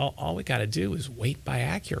that, well, all we got to do is weight by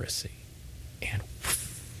accuracy, and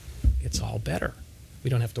it's all better. We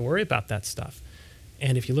don't have to worry about that stuff.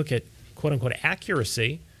 And if you look at quote-unquote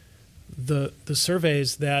accuracy, the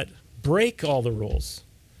surveys that break all the rules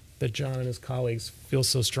that John and his colleagues feel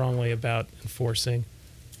so strongly about enforcing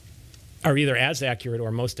are either as accurate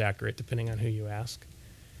or most accurate, depending on who you ask.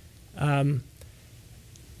 I'm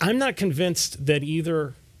not convinced that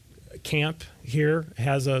either camp here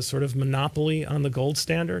has a sort of monopoly on the gold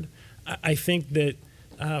standard. I think that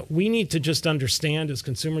we need to just understand as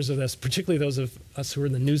consumers of this, particularly those of us who are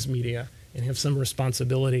in the news media and have some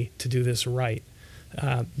responsibility to do this right,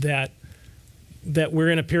 that we're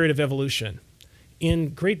in a period of evolution. In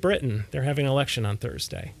Great Britain, they're having an election on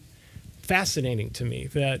Thursday. Fascinating to me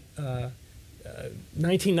that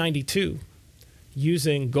 1992,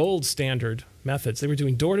 using gold standard methods, they were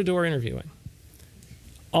doing door-to-door interviewing.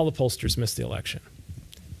 All the pollsters missed the election.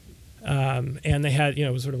 And they had, it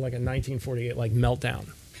was sort of like a 1948 meltdown.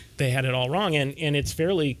 They had it all wrong, and it's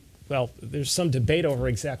fairly, well, there's some debate over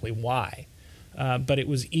exactly why. But it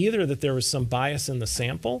was either that there was some bias in the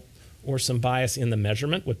sample or some bias in the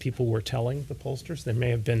measurement, what people were telling the pollsters. There may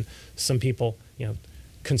have been some people,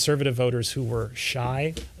 conservative voters who were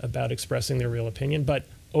shy about expressing their real opinion. But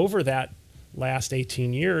over that last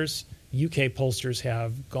 18 years, UK pollsters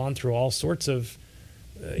have gone through all sorts of,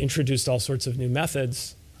 introduced all sorts of new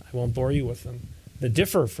methods. I won't bore you with them, that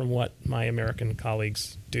differ from what my American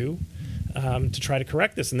colleagues do to try to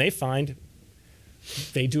correct this. And they find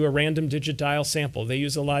they do a random digit dial sample. They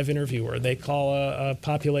use a live interviewer. They call a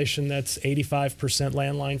population that's 85%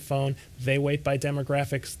 landline phone. They weight by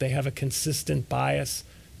demographics. They have a consistent bias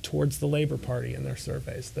towards the Labor Party in their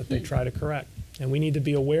surveys that they try to correct. And we need to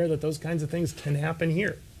be aware that those kinds of things can happen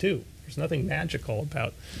here, too. There's nothing magical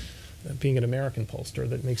about being an American pollster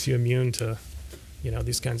that makes you immune to,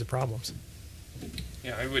 these kinds of problems.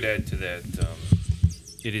 Yeah, I would add to that,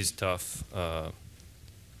 it is tough.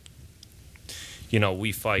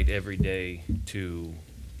 We fight every day to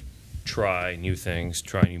try new things,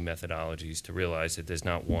 try new methodologies, to realize that there's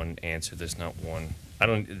not one answer, there's not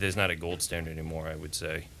a gold standard anymore, I would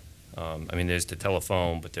say. There's the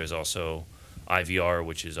telephone, but there's also IVR,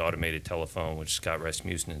 which is automated telephone, which Scott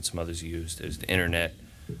Rasmussen and some others use. There's the internet.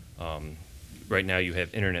 Right now you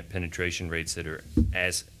have internet penetration rates that are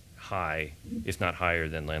as high, if not higher,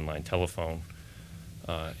 than landline telephone.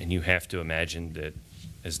 And you have to imagine that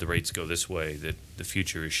as the rates go this way, that the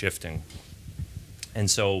future is shifting. And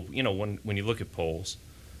so, when you look at polls,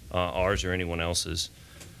 ours or anyone else's,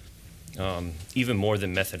 even more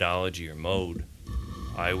than methodology or mode,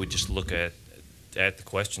 I would just look at the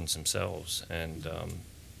questions themselves. And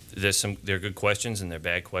they're good questions and they're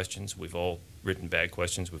bad questions. We've all written bad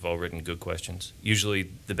questions. We've all written good questions.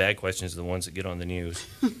 Usually the bad questions are the ones that get on the news.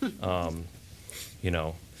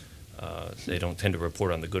 They don't tend to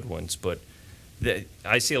report on the good ones. But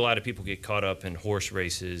I see a lot of people get caught up in horse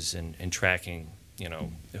races and tracking,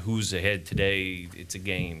 who's ahead today. It's a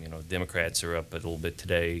game. Democrats are up a little bit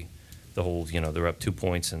today. The whole, they're up 2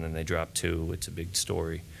 points and then they drop 2. It's a big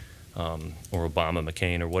story. Or Obama,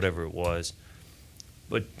 McCain, or whatever it was.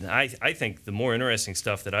 But I think the more interesting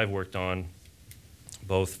stuff that I've worked on,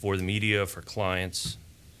 both for the media, for clients,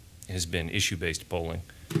 has been issue-based polling.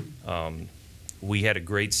 We had a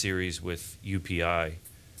great series with UPI,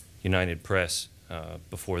 United Press,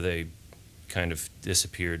 before they kind of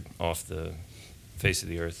disappeared off the face of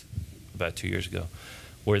the earth about 2 years ago,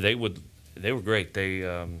 where they were great.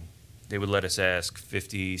 They would let us ask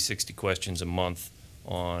 50, 60 questions a month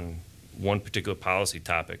on one particular policy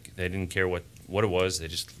topic. They didn't care what it was. They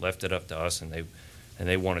just left it up to us, and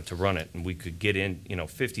they wanted to run it. And we could get in,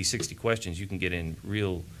 50, 60 questions. You can get in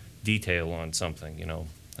real detail on something,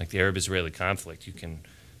 like the Arab-Israeli conflict. You can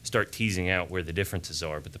start teasing out where the differences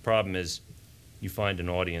are. But the problem is you find an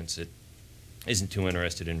audience that isn't too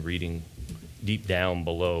interested in reading deep down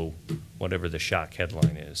below whatever the shock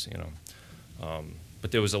headline is, But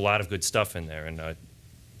there was a lot of good stuff in there. And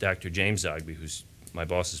Dr. James Zogby, who's my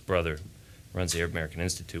boss's brother, runs the Arab American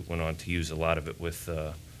Institute, went on to use a lot of it with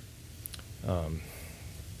the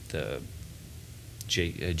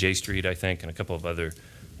J Street, I think, and a couple of other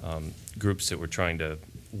groups that were trying to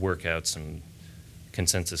work out some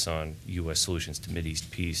consensus on U.S. solutions to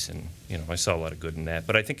Mideast peace, and I saw a lot of good in that.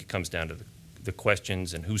 But I think it comes down to the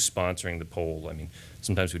questions and who's sponsoring the poll. I mean,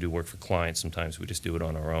 sometimes we do work for clients, sometimes we just do it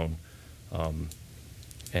on our own,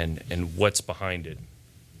 and what's behind it,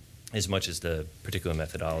 as much as the particular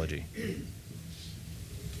methodology.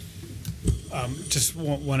 Just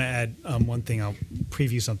want to add one thing. I'll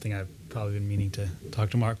preview something I've probably been meaning to talk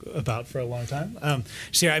to Mark about for a long time.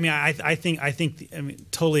 So yeah, I mean, I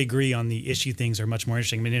think totally agree on the issue. Things are much more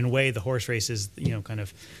interesting. I mean, in a way, the horse race is kind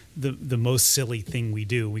of the most silly thing we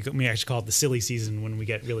do. We actually call it the silly season when we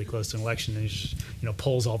get really close to an election, and it's just,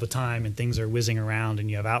 polls all the time, and things are whizzing around, and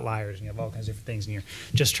you have outliers, and you have all kinds of different things, and you're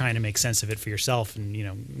just trying to make sense of it for yourself,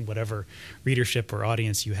 and whatever readership or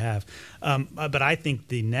audience you have. But I think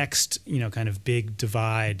the next kind of big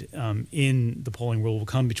divide in the polling world will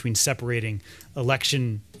come between separating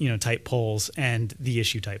election type polls and the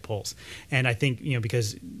issue type polls. And I think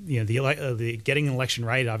because the getting an election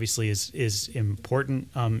right obviously is important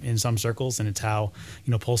in some circles, and it's how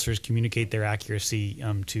pollsters communicate their accuracy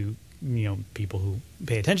to people who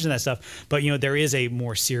pay attention to that stuff. But there is a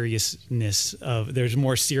more seriousness there's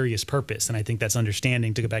more serious purpose, and I think that's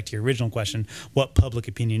understanding, to go back to your original question, what public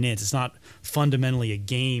opinion is. It's not fundamentally a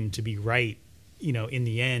game to be right in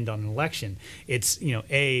the end on an election. It's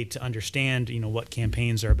to understand what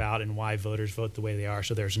campaigns are about and why voters vote the way they are.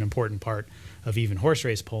 So there's an important part of even horse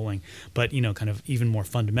race polling, but kind of even more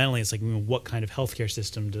fundamentally, it's like, what kind of healthcare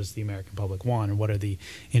system does the American public want, and what are the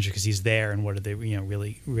intricacies there, and what are the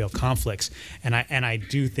really real conflicts. And I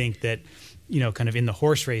do think that kind of in the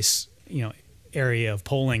horse race area of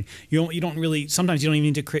polling, sometimes you don't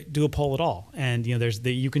even need to do a poll at all, and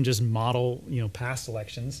you can just model past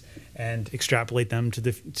elections and extrapolate them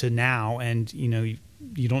to now, and you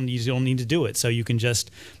don't need to do it. So you can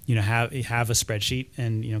just have a spreadsheet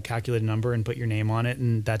and calculate a number and put your name on it,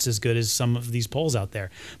 and that's as good as some of these polls out there.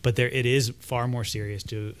 But it is far more serious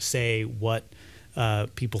to say what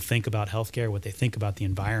people think about healthcare, what they think about the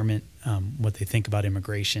environment, what they think about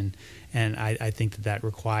immigration, and I think that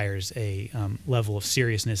requires a level of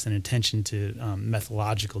seriousness and attention to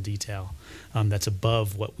methodological detail that's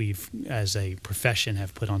above what we've, as a profession,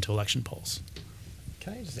 have put onto election polls.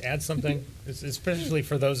 Can I just add something, especially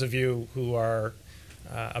for those of you who are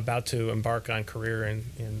about to embark on career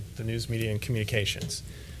in the news media and communications?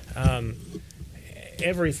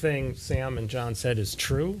 Everything Sam and John said is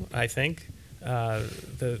true, I think. In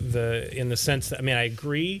the sense that, I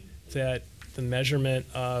agree that the measurement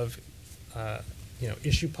of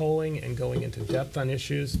issue polling and going into depth on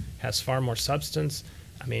issues has far more substance.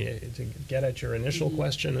 To get at your initial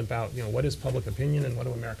question about what is public opinion and what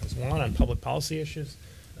do Americans want on public policy issues,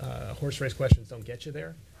 horse race questions don't get you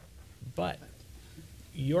there. But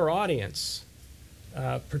your audience,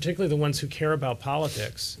 particularly the ones who care about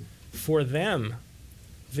politics, for them,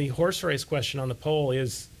 the horse race question on the poll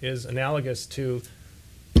is analogous to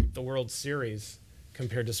the World Series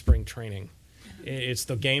compared to spring training. It's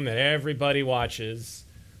the game that everybody watches,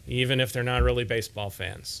 even if they're not really baseball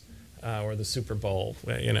fans, or the Super Bowl,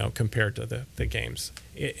 compared to the games.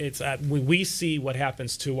 We see what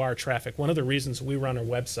happens to our traffic. One of the reasons we run a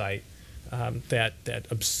website that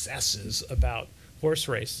obsesses about horse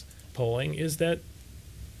race polling is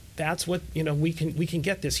that's what we can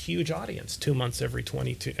get this huge audience 2 months every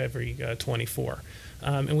 24,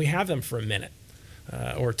 and we have them for a minute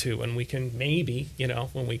or two, and we can maybe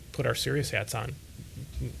when we put our serious hats on,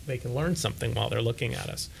 they can learn something while they're looking at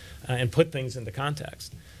us and put things into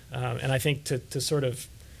context. And I think to sort of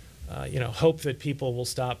hope that people will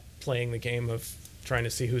stop playing the game of trying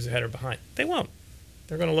to see who's ahead or behind. They won't.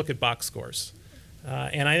 They're going to look at box scores.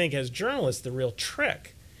 And I think as journalists, the real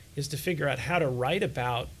trick is to figure out how to write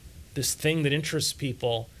about this thing that interests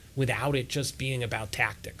people without it just being about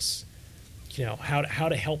tactics. How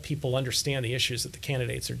to help people understand the issues that the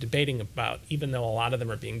candidates are debating about, even though a lot of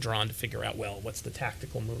them are being drawn to figure out, well, what's the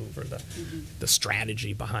tactical move or the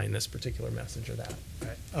strategy behind this particular message or that.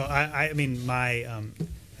 Right. Oh, my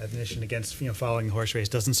admonition against following the horse race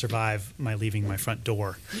doesn't survive my leaving my front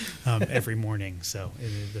door every morning. So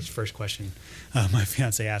this first question my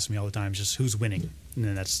fiance asks me all the time is just who's winning, and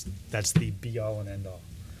then that's the be all and end all.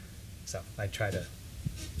 So I try to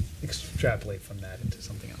extrapolate from that into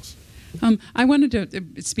something else. I wanted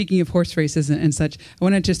to, speaking of horse races and such, I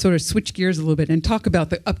wanted to sort of switch gears a little bit and talk about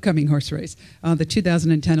the upcoming horse race, the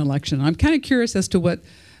 2010 election. I'm kind of curious as to what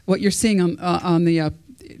you're seeing on the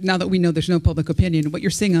now that we know there's no public opinion, what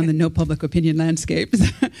you're seeing on the no public opinion landscape.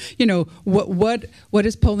 What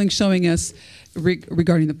is polling showing us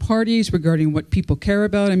regarding the parties, regarding what people care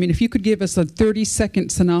about? I mean, if you could give us a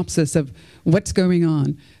 30-second synopsis of what's going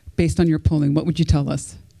on based on your polling, what would you tell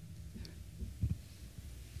us?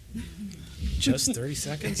 Just 30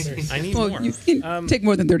 seconds? I need more. You can take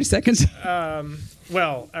more than 30 seconds.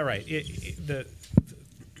 Well, all right.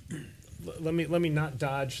 Let me not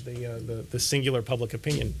dodge the singular public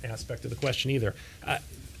opinion aspect of the question either.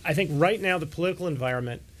 I think right now the political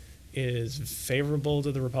environment is favorable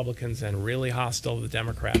to the Republicans and really hostile to the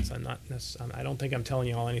Democrats. I don't think I'm telling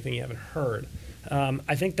you all anything you haven't heard.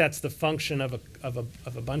 I think that's the function of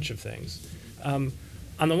a bunch of things. On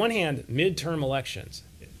the one hand, midterm elections.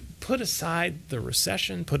 Put aside the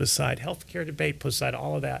recession, put aside healthcare debate, put aside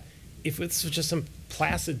all of that. If it's just some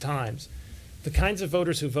placid times, the kinds of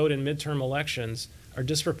voters who vote in midterm elections are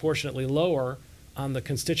disproportionately lower on the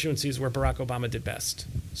constituencies where Barack Obama did best.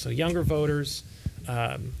 So younger voters,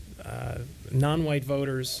 non-white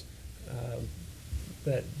voters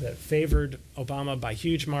that favored Obama by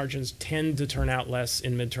huge margins tend to turn out less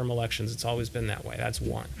in midterm elections. It's always been that way. That's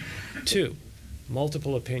one. Two,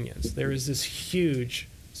 multiple opinions. There is this huge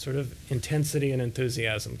sort of intensity and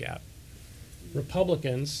enthusiasm gap.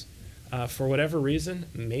 Republicans, for whatever reason,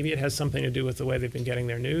 maybe it has something to do with the way they've been getting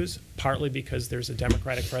their news, partly because there's a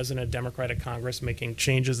Democratic president, a Democratic Congress making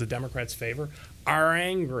changes the Democrats favor, are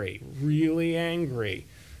angry, really angry,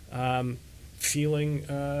 feeling,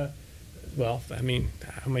 well, I mean,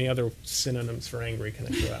 how many other synonyms for angry can I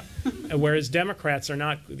throw out? Whereas Democrats are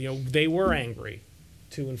not, they were angry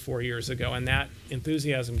 2 and 4 years ago, and that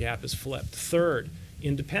enthusiasm gap is flipped. Third,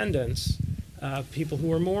 independents, people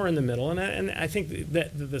who are more in the middle, and I think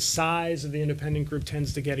that the size of the independent group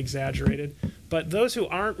tends to get exaggerated, but those who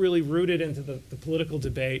aren't really rooted into the political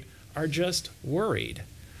debate are just worried.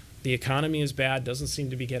 The economy is bad, doesn't seem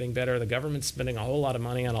to be getting better, the government's spending a whole lot of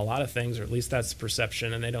money on a lot of things, or at least that's the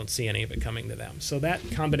perception, and they don't see any of it coming to them. So that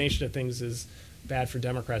combination of things is bad for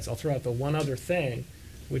Democrats. I'll throw out the one other thing,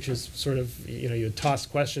 which is sort of, you toss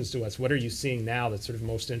questions to us. What are you seeing now that's sort of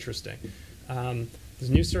most interesting? There's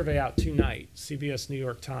a new survey out tonight, CBS New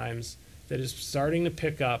York Times, that is starting to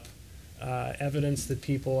pick up evidence that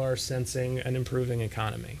people are sensing an improving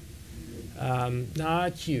economy.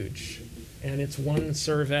 Not huge, and it's one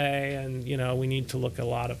survey, and we need to look at a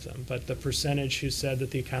lot of them. But the percentage who said that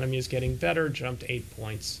the economy is getting better jumped 8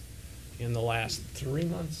 points in the last 3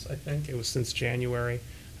 months. I think it was since January.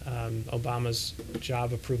 Obama's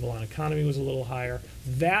job approval on economy was a little higher.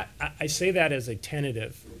 That I say that as a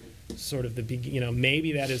tentative. Sort of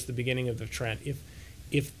maybe that is the beginning of the trend.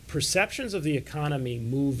 If perceptions of the economy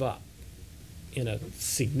move up in a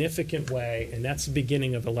significant way, and that's the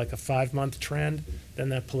beginning of a 5-month trend, then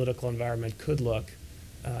that political environment could look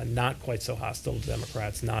not quite so hostile to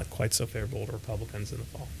Democrats, not quite so favorable to Republicans in the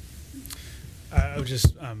fall. I would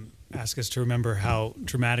just ask us to remember how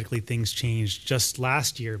dramatically things changed just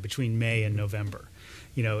last year between May and November.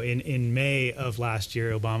 In May of last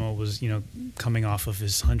year, Obama was, coming off of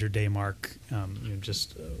his 100-day mark,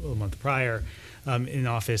 just a month prior in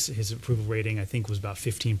office. His approval rating, I think, was about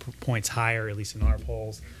 15 points higher, at least in our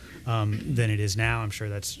polls, than it is now. I'm sure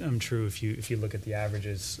that's true if you look at the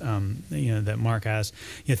averages, that Mark has.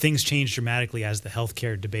 Things changed dramatically as the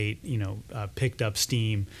healthcare debate, picked up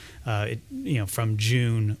steam. From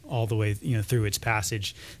June all the way, through its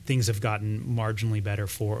passage, things have gotten marginally better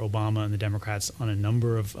for Obama and the Democrats on a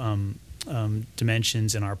number of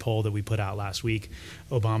dimensions. In our poll that we put out last week,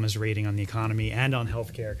 Obama's rating on the economy and on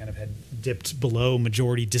healthcare kind of had dipped below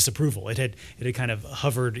majority disapproval. It had kind of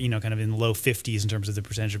hovered, kind of in the low 50s in terms of the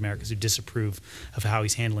percentage of Americans who disapprove of how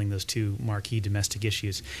he's handling those two marquee domestic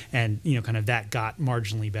issues. And, kind of that got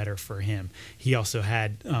marginally better for him. He also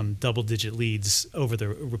had double-digit leads over the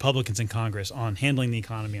Republicans in Congress on handling the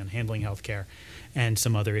economy, on handling healthcare, and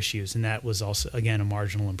some other issues. And that was also, again, a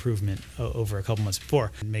marginal improvement over a couple months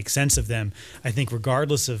before. And make sense of them, I think,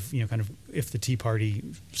 regardless of, kind of if the Tea Party,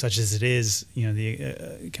 such as it is,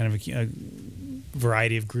 the kind of a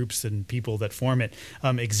variety of groups and people that form it,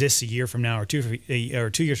 exists a year from now or 2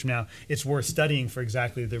 years from now, it's worth studying for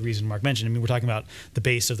exactly the reason Mark mentioned. I mean, we're talking about the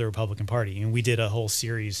base of the Republican Party. And we did a whole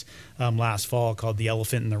series last fall called The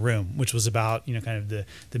Elephant in the Room, which was about, kind of the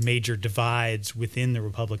major divides within the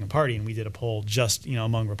Republican Party. And we did a poll just,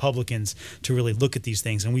 among Republicans to really look at these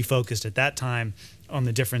things. And we focused at that time on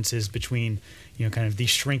the differences between, kind of the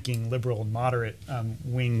shrinking liberal and moderate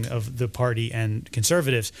wing of the party and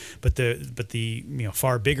conservatives, but the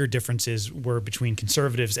far bigger differences were between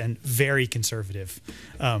conservatives and very conservative,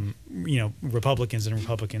 Republicans and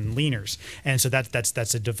Republican leaners, and so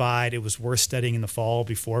that's a divide. It was worth studying in the fall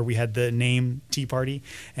before we had the name Tea Party,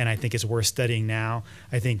 and I think it's worth studying now.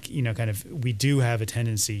 I think kind of we do have a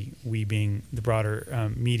tendency, we being the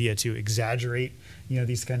broader media, to exaggerate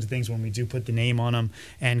these kinds of things when we do put the name on them,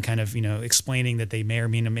 and kind of explaining that they may or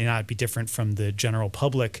may not be different from the general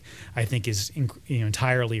public, I think is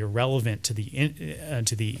entirely irrelevant to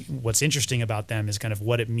the what's interesting about them is kind of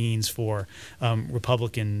what it means for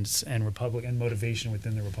Republicans and Republican motivation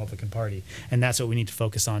within the Republican Party, and that's what we need to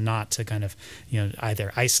focus on, not to kind of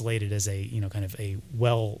either isolate it as a kind of a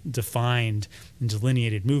well-defined and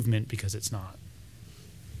delineated movement, because it's not.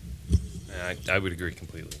 I would agree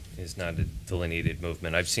completely. It's not a delineated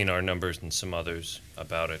movement. I've seen our numbers and some others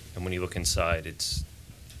about it, and when you look inside,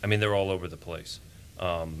 they're all over the place.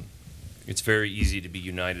 It's very easy to be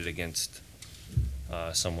united against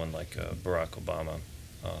someone like Barack Obama,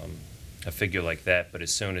 a figure like that, but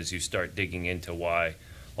as soon as you start digging into why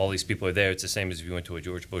all these people are there, it's the same as if you went to a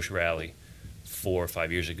George Bush rally 4 or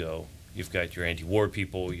 5 years ago. You've got your anti-war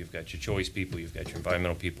people, you've got your choice people, you've got your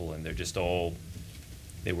environmental people, and they're just all...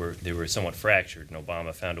 They were somewhat fractured, and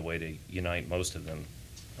Obama found a way to unite most of them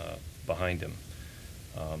behind him.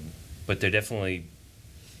 But they definitely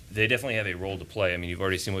have a role to play. I mean, you've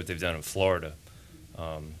already seen what they've done in Florida,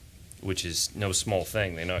 which is no small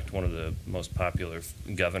thing. They knocked one of the most popular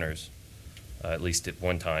governors, at least at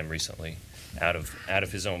one time recently, out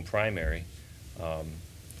of his own primary.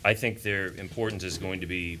 I think their importance is going to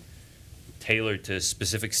be tailored to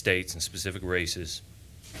specific states and specific races.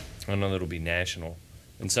 I don't know that it'll be national.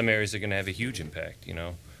 In some areas, they're going to have a huge impact.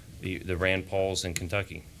 The Rand Pauls in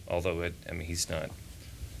Kentucky, although he's not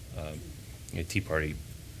a Tea Party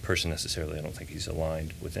person necessarily. I don't think he's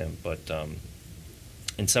aligned with them. But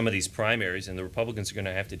in some of these primaries, and the Republicans are going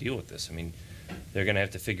to have to deal with this. I mean, they're going to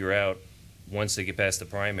have to figure out, once they get past the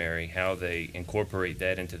primary, how they incorporate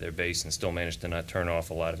that into their base and still manage to not turn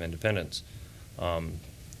off a lot of independents.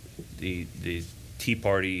 The Tea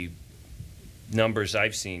Party numbers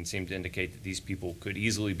I've seen seem to indicate that these people could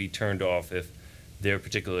easily be turned off if their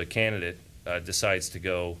particular candidate decides to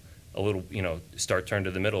go a little, start turn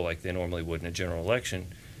to the middle like they normally would in a general election.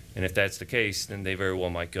 And if that's the case, then they very well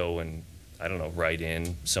might go and, write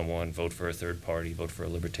in someone, vote for a third party, vote for a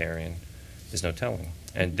libertarian. There's no telling.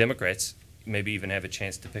 And Democrats maybe even have a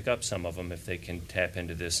chance to pick up some of them if they can tap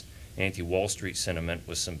into this anti-Wall Street sentiment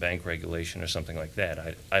with some bank regulation or something like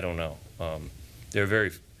that. I don't know. They're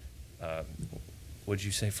very... what did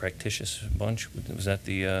you say, fractious bunch? Was that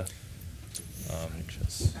the...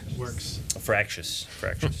 Works. Fractious,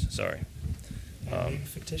 sorry.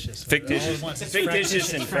 Fictitious.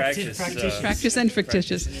 Fictitious and fractious. Fractious and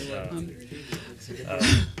fictitious. I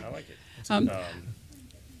like it.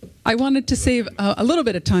 I wanted to save a little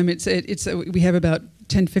bit of time. We have about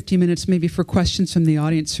 10, 15 minutes maybe for questions from the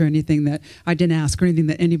audience or anything that I didn't ask or anything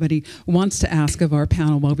that anybody wants to ask of our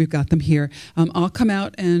panel while we've got them here. I'll come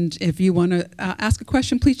out, and if you want to ask a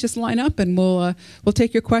question, please just line up, and we'll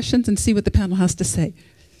take your questions and see what the panel has to say.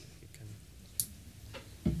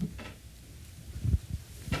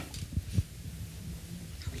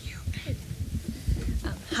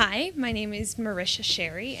 Hi, my name is Marisha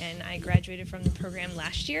Sherry, and I graduated from the program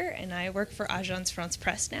last year, and I work for Agence France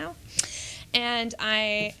Presse now. And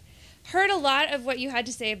I heard a lot of what you had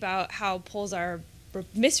to say about how polls are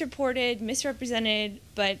misreported, misrepresented,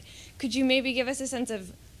 but could you maybe give us a sense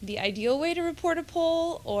of the ideal way to report a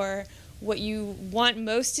poll, or what you want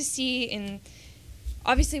most to see in...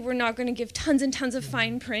 Obviously, we're not going to give tons and tons of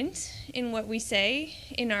fine print in what we say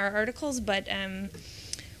in our articles, but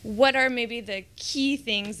what are maybe the key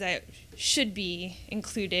things that should be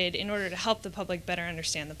included in order to help the public better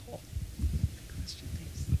understand the poll?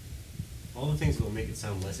 All the things that will make it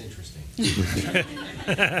sound less interesting.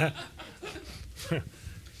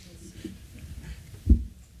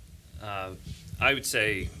 I would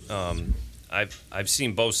say I've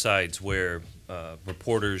seen both sides where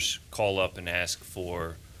reporters call up and ask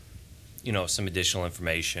for, some additional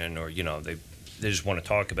information, or they just want to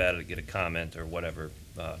talk about it, get a comment or whatever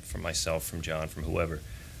from myself, from John, from whoever,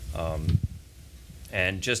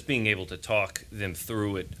 and just being able to talk them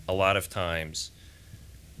through it a lot of times.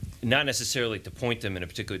 Not necessarily to point them in a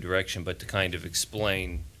particular direction, but to kind of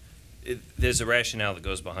explain. There's a rationale that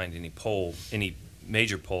goes behind any poll, any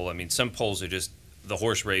major poll. I mean, some polls are just the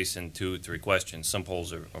horse race in 2 or 3 questions. Some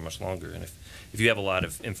polls are much longer. And if you have a lot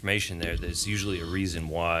of information there, there's usually a reason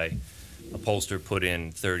why a pollster put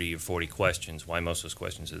in 30 or 40 questions, why most of those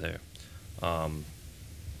questions are there.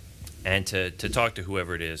 And to talk to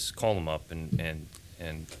whoever it is, call them up and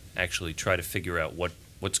actually try to figure out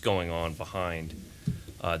what's going on behind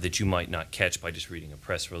that you might not catch by just reading a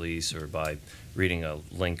press release or by reading a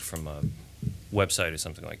link from a website or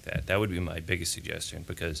something like that. That would be my biggest suggestion,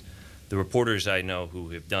 because the reporters I know who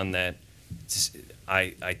have done that,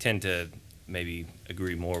 I tend to maybe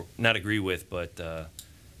not agree with, but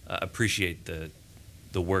appreciate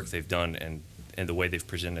the work they've done and the way they've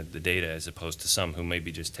presented the data, as opposed to some who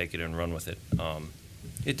maybe just take it and run with it.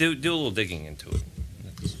 Do a little digging into it.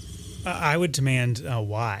 I would demand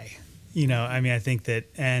why. I think that,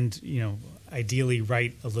 and ideally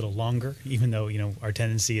write a little longer, even though our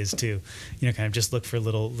tendency is to kind of just look for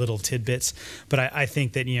little tidbits. But I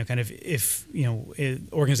think that kind of if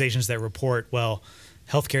organizations that report, well,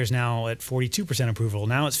 healthcare is now at 42% approval,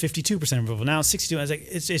 now it's 52% approval, now it's 62%.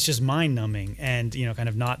 It's just mind numbing and kind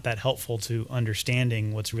of not that helpful to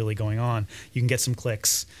understanding what's really going on. You can get some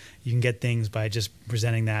clicks, you can get things by just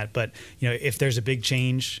presenting that. But if there's a big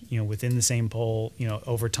change within the same poll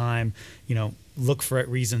over time, look for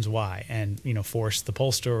reasons why, and force the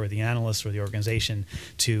pollster or the analyst or the organization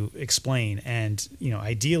to explain. And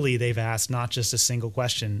ideally they've asked not just a single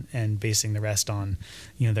question and basing the rest on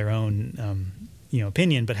their own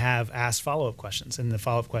opinion, but have asked follow-up questions, and the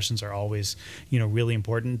follow-up questions are always really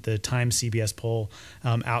important. The Times CBS poll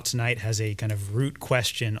out tonight has a kind of root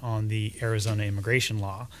question on the Arizona immigration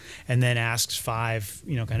law, and then asks 5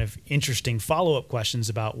 kind of interesting follow-up questions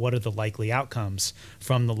about what are the likely outcomes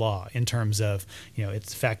from the law in terms of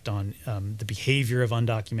its effect on the behavior of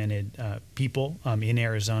undocumented people in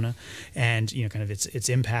Arizona, and kind of its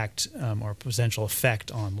impact or potential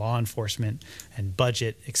effect on law enforcement and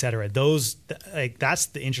budget, et cetera. That's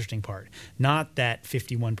the interesting part. Not that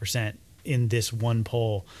 51% in this one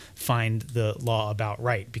poll find the law about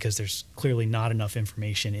right, because there's clearly not enough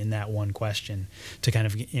information in that one question to kind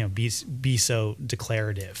of be so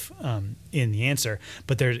declarative in the answer.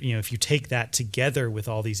 But there, if you take that together with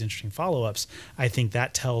all these interesting follow-ups, I think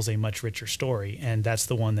that tells a much richer story, and that's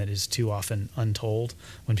the one that is too often untold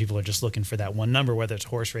when people are just looking for that one number, whether it's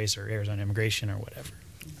horse race or Arizona immigration or whatever.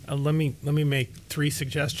 Let me make 3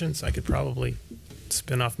 suggestions. I could probably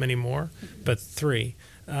spin off many more, but 3.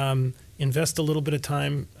 Invest a little bit of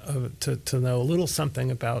time to know a little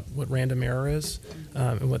something about what random error is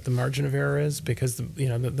and what the margin of error is, because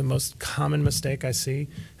the most common mistake I see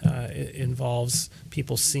it involves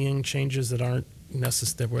people seeing changes that aren't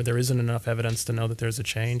necessary, where there isn't enough evidence to know that there's a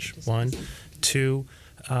change. 1, 2.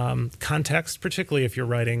 Context, particularly if you're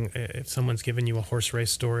writing, if someone's given you a horse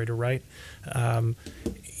race story to write,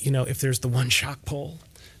 if there's the one shock poll,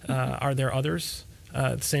 are there others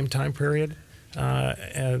at the same time period?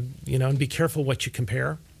 And be careful what you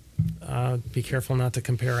compare. Be careful not to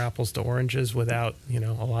compare apples to oranges without, a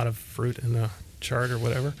lot of fruit in the chart or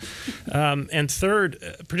whatever. And third,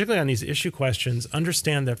 particularly on these issue questions,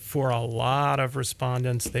 understand that for a lot of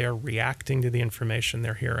respondents, they are reacting to the information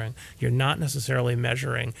they're hearing. You're not necessarily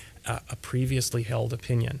measuring a previously held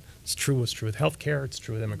opinion. It's true with healthcare, it's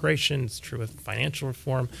true with immigration, it's true with financial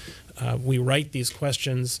reform. We write these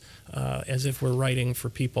questions as if we're writing for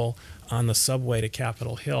people on the subway to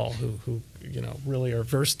Capitol Hill who really are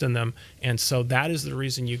versed in them. And so that is the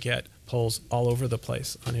reason you get polls all over the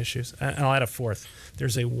place on issues. And I'll add a 4th.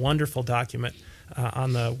 There's a wonderful document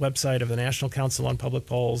on the website of the National Council on Public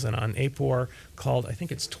Polls and on APOR called, I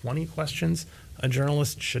think it's 20 Questions a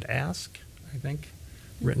Journalist Should Ask, I think,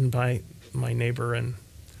 written by my neighbor in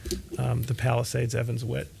the Palisades, Evans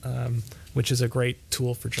Witt, which is a great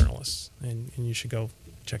tool for journalists, and you should go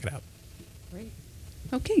check it out. Great.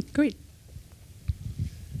 Okay, great.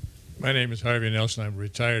 My name is Harvey Nelson. I'm a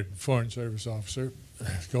retired Foreign Service officer.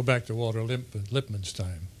 Go back to Walter Lippmann's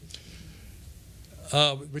time.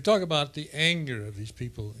 We talk about the anger of these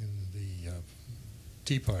people in the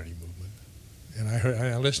Tea Party movement. And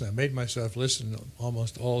I made myself listen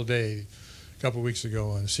almost all day a couple of weeks ago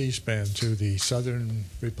on C-SPAN to the Southern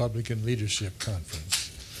Republican Leadership Conference.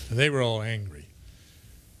 And they were all angry,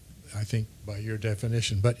 I think, by your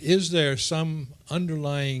definition. But is there some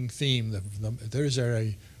underlying theme? Is there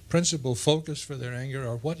a principal focus for their anger,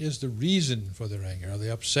 or what is the reason for their anger? Are they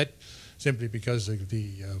upset simply because the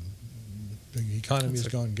economy has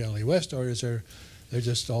gone galley west, or is they're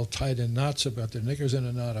just all tied in knots about their knickers in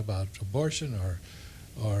a knot about abortion or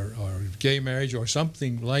gay marriage or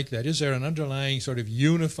something like that? Is there an underlying sort of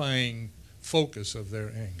unifying focus of their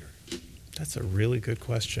anger? That's a really good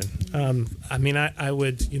question. I mean, I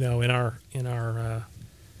would, in our, I'm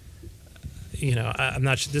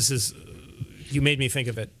not sure, this is, you made me think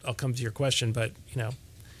of it. I'll come to your question, but,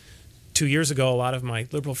 2 2 years ago, a lot of my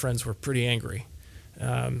liberal friends were pretty angry,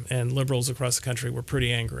 and liberals across the country were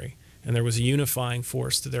pretty angry. And there was a unifying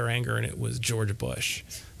force to their anger, and it was George Bush.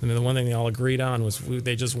 I mean, the one thing they all agreed on was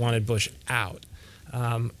they just wanted Bush out.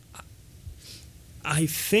 I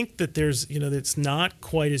think that there's, it's not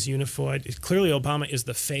quite as unified. Clearly, Obama is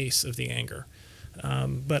the face of the anger.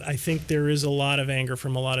 But I think there is a lot of anger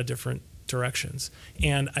from a lot of different directions.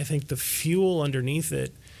 And I think the fuel underneath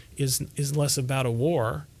it is less about a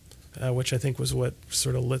war, which I think was what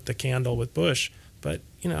sort of lit the candle with Bush. But,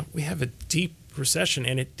 we have a deep recession,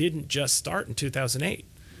 and it didn't just start in 2008.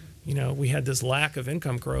 We had this lack of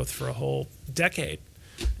income growth for a whole decade.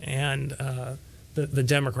 And the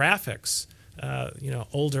demographics,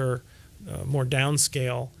 older, more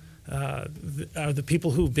downscale, are the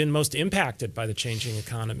people who've been most impacted by the changing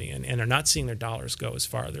economy and are not seeing their dollars go as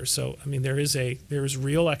farther. So, I mean, there is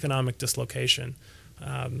real economic dislocation,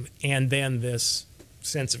 and then this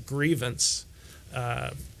sense of grievance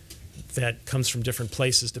that comes from different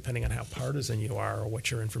places depending on how partisan you are or what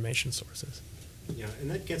your information source is. Yeah, and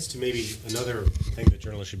that gets to maybe another thing that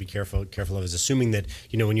journalists should be careful of is assuming that,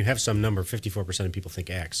 when you have some number, 54% of people think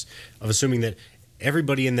X, of assuming that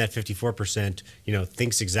everybody in that 54%,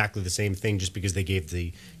 thinks exactly the same thing just because they gave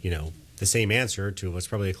the same answer to what's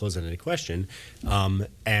probably a closed-ended question,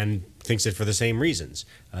 and thinks it for the same reasons.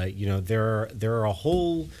 There are a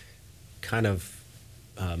whole kind of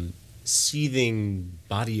seething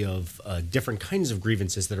body of different kinds of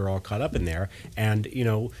grievances that are all caught up in there. And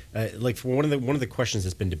like for one of the questions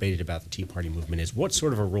that's been debated about the Tea Party movement is what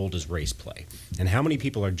sort of a role does race play, and how many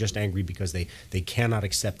people are just angry because they cannot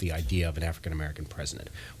accept the idea of an African American president.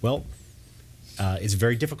 Well, it's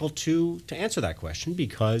very difficult to answer that question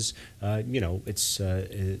because it's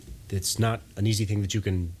not an easy thing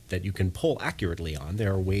that you can poll accurately on.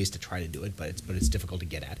 There are ways to try to do it, but it's difficult to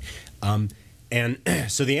get at. And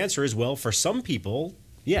so the answer is, well, for some people,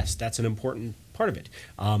 yes, that's an important part of it.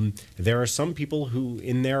 There are some people who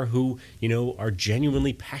are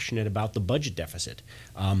genuinely passionate about the budget deficit.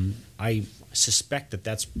 I suspect that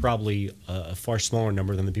that's probably a far smaller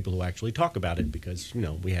number than the people who actually talk about it, because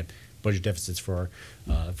we had budget deficits for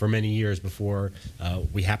many years before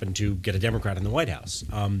we happened to get a Democrat in the White House.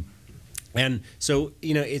 And so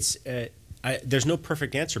it's. There's no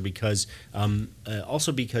perfect answer because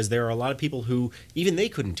also because there are a lot of people who even they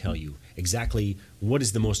couldn't tell you exactly what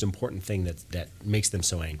is the most important thing that makes them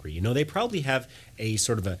so angry. They probably have a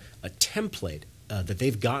sort of a template that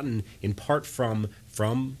they've gotten in part from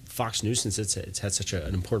Fox News, since it's had such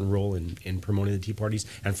an important role in promoting the Tea Parties,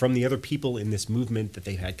 and from the other people in this movement that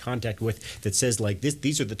they've had contact with, that says like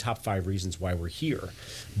these are the top 5 reasons why we're here.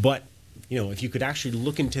 But if you could actually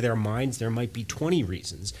look into their minds, there might be 20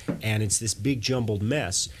 reasons, and it's this big jumbled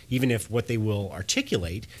mess, even if what they will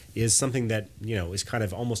articulate is something that, is kind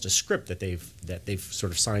of almost a script that they've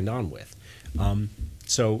sort of signed on with.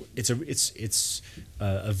 So it's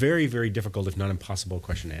a very, very difficult, if not impossible,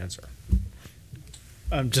 question to answer.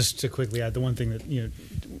 Just to quickly add, the one thing that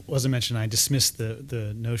wasn't mentioned, I dismissed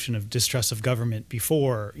the notion of distrust of government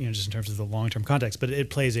before, just in terms of the long-term context, but it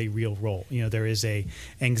plays a real role. There is a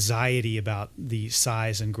anxiety about the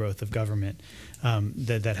size and growth of government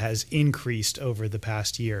that has increased over the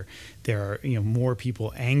past year. There are more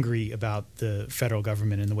people angry about the federal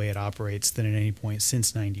government and the way it operates than at any point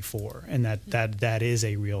since '94, and that is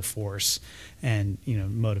a real force and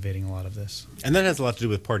motivating a lot of this. And that has a lot to do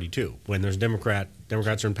with party too. When there's Democrats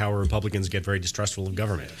are in power, Republicans get very distrustful of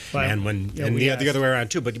government, and the other way around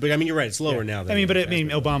too. But I mean, you're right; it's lower now. Than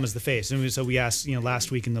Obama's the face, and so we asked last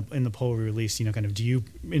week in the poll we released, kind of, do you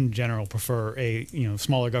in general prefer a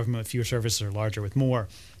smaller government with fewer services or larger with more?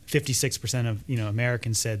 56% of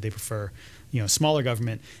Americans said they prefer smaller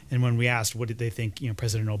government, and when we asked what did they think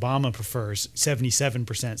President Obama prefers,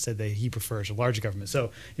 77% said that he prefers a larger government.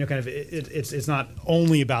 So kind of it's not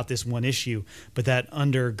only about this one issue, but that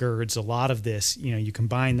undergirds a lot of this. You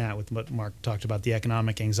combine that with what Mark talked about, the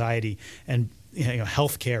economic anxiety, and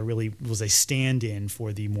healthcare really was a stand-in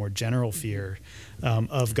for the more general fear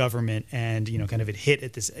of government, and kind of it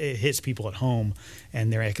hits people at home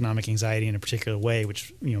and their economic anxiety in a particular way,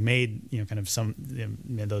 which made kind of some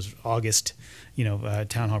those August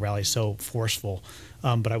town hall rallies so forceful.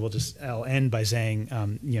 But I'll end by saying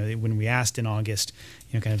when we asked in August,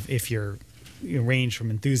 kind of if you're range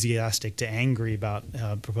from enthusiastic to angry about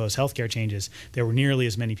proposed healthcare changes, there were nearly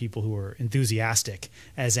as many people who were enthusiastic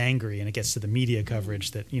as angry, and it gets to the media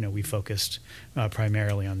coverage that we focused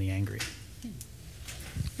primarily on the angry.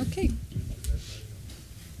 Okay.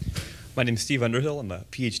 My name is Steve Underhill. I'm a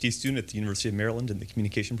PhD student at the University of Maryland in the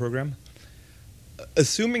communication program.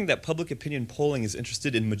 Assuming that public opinion polling is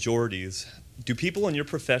interested in majorities, Do people in your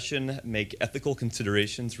profession make ethical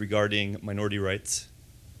considerations regarding minority rights,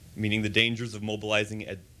 meaning the dangers of mobilizing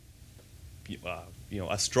a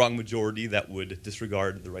strong majority that would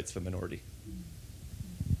disregard the rights of a minority?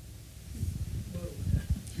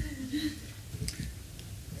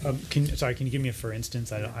 Can you give me a for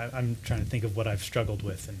instance? I'm trying to think of what I've struggled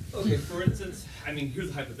with. Okay, for instance, I mean, here's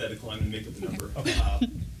a hypothetical. I'm going to make up the number. Okay.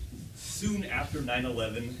 Soon after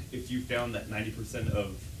 9/11, if you found that 90%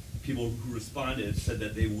 of people who responded said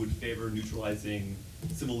that they would favor neutralizing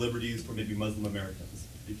civil liberties for maybe Muslim Americans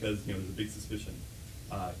because there's a big suspicion.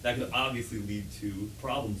 That could obviously lead to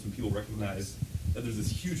problems when people recognize that there's this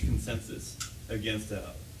huge consensus against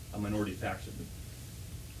a minority faction.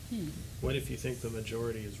 What if you think the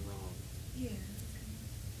majority is wrong? Yeah.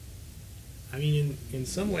 I mean, in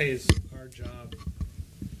some ways, our job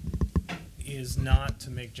is not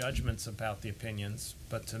to make judgments about the opinions,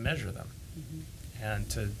 but to measure them and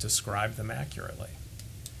to describe them accurately.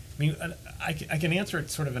 I mean, I can answer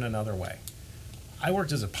it sort of in another way. I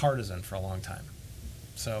worked as a partisan for a long time.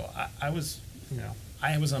 So I was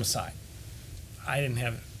on a side. I didn't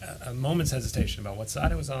have a moment's hesitation about what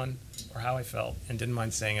side I was on or how I felt, and didn't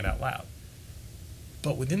mind saying it out loud.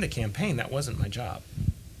 But within the campaign, that wasn't my job.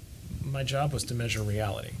 My job was to measure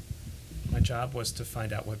reality. My job was to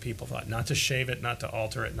find out what people thought, not to shave it, not to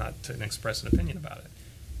alter it, not to express an opinion about it.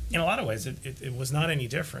 In a lot of ways, it was not any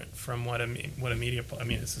different from what a media. I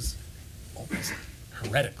mean, this is almost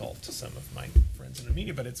heretical to some of my friends in the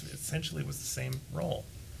media, but it essentially was the same role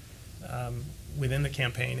within the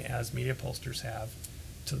campaign as media pollsters have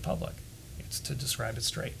to the public. It's to describe it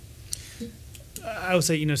straight. I would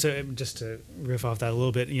say, so just to riff off that a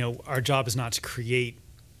little bit, our job is not to create,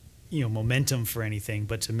 momentum for anything,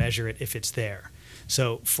 but to measure it if it's there.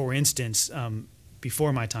 So, for instance,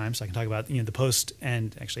 before my time, so I can talk about, the Post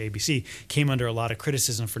and actually ABC came under a lot of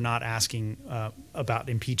criticism for not asking about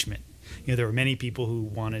impeachment. There were many people who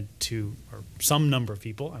wanted to, or some number of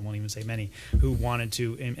people, I won't even say many, who wanted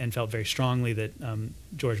to and felt very strongly that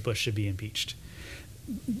George Bush should be impeached.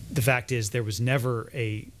 The fact is, there was never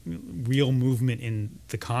a real movement in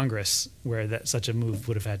the Congress where such a move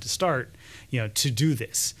would have had to start, to do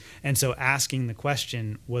this. And so asking the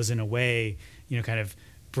question was in a way, kind of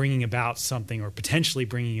bringing about something, or potentially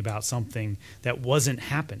bringing about something that wasn't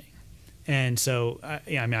happening. And so,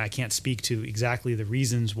 I can't speak to exactly the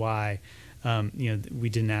reasons why, we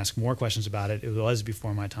didn't ask more questions about it. It was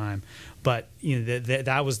before my time, but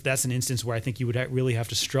that's an instance where I think you would really have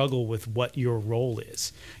to struggle with what your role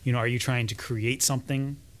is. Are you trying to create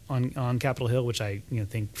something on Capitol Hill, which I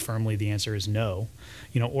think firmly the answer is no,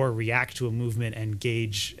 or react to a movement and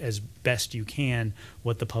gauge as best you can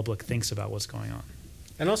what the public thinks about what's going on.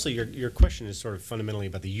 And also, your question is sort of fundamentally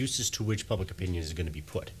about the uses to which public opinion is going to be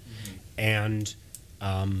put. And,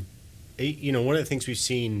 one of the things we've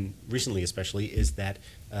seen recently especially is that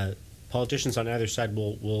politicians on either side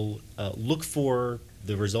will look for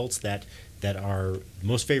the results that are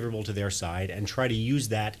most favorable to their side and try to use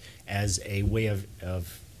that as a way of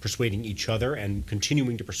persuading each other and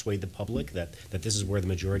continuing to persuade the public that this is where the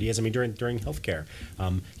majority is. I mean, during healthcare,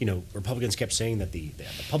 Republicans kept saying that the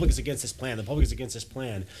public is against this plan, the public is against this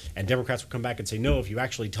plan, and Democrats would come back and say, no, if you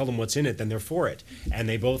actually tell them what's in it, then they're for it. And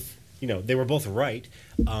they both, they were both right.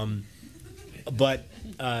 But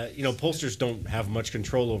pollsters don't have much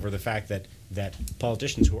control over the fact that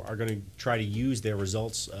politicians who are going to try to use their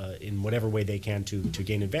results in whatever way they can to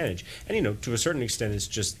gain advantage. And, to a certain extent, it's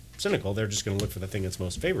just cynical. They're just going to look for the thing that's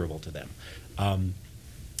most favorable to them.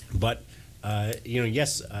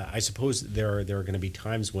 Yes, I suppose there are going to be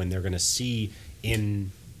times when they're going to see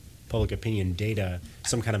in public opinion data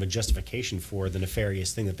some kind of a justification for the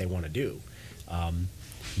nefarious thing that they want to do.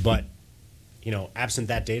 But absent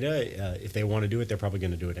that data, if they want to do it, they're probably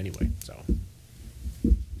going to do it anyway. So.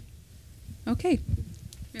 Okay.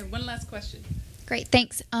 We have one last question. Great,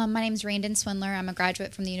 thanks. My name is Randon Swindler. I'm a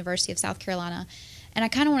graduate from the University of South Carolina. And I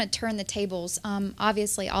kind of want to turn the tables.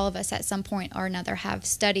 Obviously, all of us at some point or another have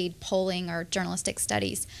studied polling or journalistic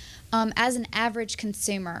studies. As an average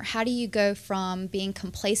consumer, how do you go from being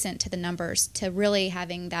complacent to the numbers to really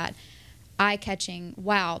having that eye-catching,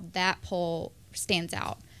 wow, that poll stands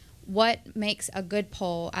out? What makes a good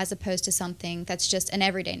poll as opposed to something that's just an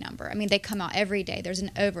everyday number? I mean, they come out every day. There's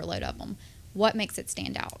an overload of them. What makes it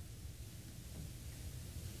stand out?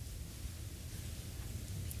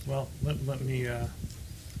 Well, let me I'll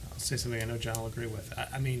say something I know John will agree with.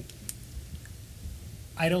 I mean,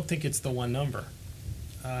 I don't think it's the one number.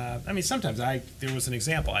 Sometimes there was an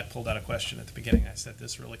example. I pulled out a question at the beginning. I said,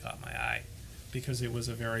 this really caught my eye because it was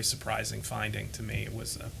a very surprising finding to me. It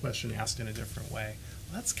was a question asked in a different way.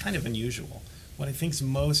 Well, that's kind of unusual. What I think is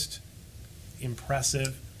most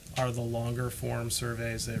impressive are the longer form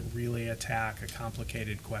surveys that really attack a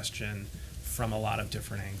complicated question from a lot of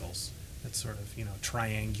different angles, that sort of,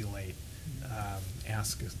 triangulate,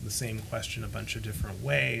 ask the same question a bunch of different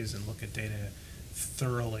ways and look at data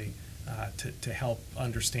thoroughly to help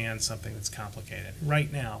understand something that's complicated.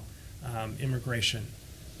 Right now, immigration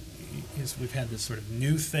we've had this sort of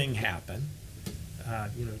new thing happen.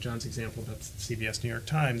 John's example about CBS New York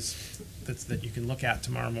Times that you can look at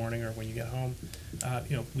tomorrow morning or when you get home.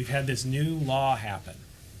 We've had this new law happen.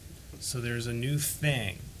 So there's a new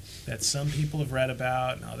thing that some people have read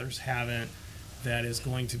about and others haven't that is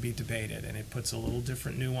going to be debated, and it puts a little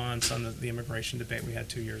different nuance on the immigration debate we had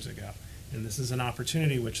 2 years ago. And this is an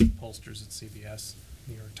opportunity which the pollsters at CBS,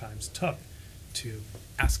 New York Times took to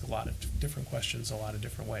ask a lot of different questions a lot of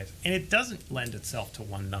different ways. And it doesn't lend itself to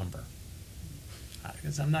one number,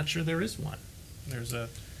 because I'm not sure there is one. There's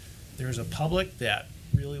a public that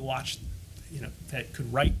really watched, that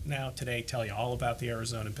could right now today tell you all about the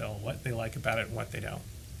Arizona bill, what they like about it and what they don't.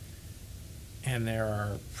 And there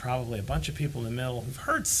are probably a bunch of people in the middle who've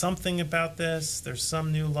heard something about this. There's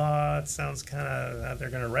some new law. It sounds kind of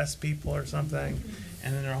they're going to arrest people or something.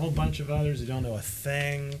 And then there are a whole bunch of others who don't know a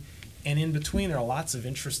thing. And in between, there are lots of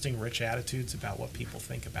interesting, rich attitudes about what people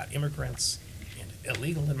think about immigrants and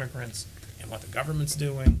illegal immigrants and what the government's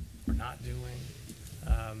doing or not doing.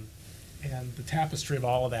 And the tapestry of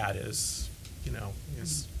all of that is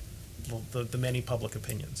the many public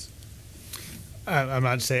opinions. I'm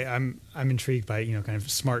about to say I'm intrigued by kind of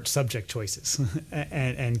smart subject choices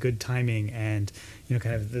and good timing and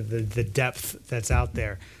kind of the depth that's out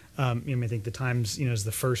there. I think the Times is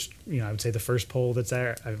the first I would say the first poll that's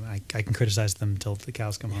there. I can criticize them until the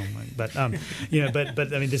cows come home, but I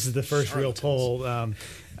mean this is the first real poll.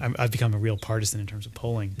 I've become a real partisan in terms of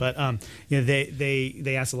polling, but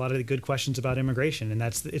they asked a lot of the good questions about immigration,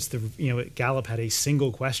 and Gallup had a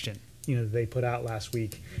single question they put out last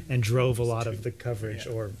week and drove a lot of the coverage,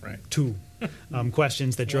 two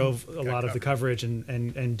questions that drove a lot of the coverage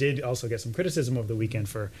and did also get some criticism over the weekend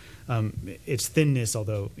for its thinness,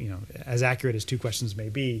 although as accurate as two questions may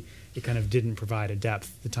be, it kind of didn't provide a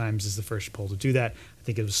depth. The Times is the first poll to do that. I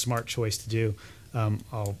think it was a smart choice to do.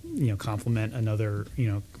 I'll compliment another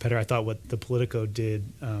competitor. I thought what the Politico did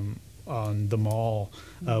on the Mall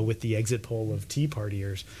with the exit poll of Tea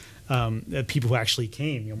Partiers, people who actually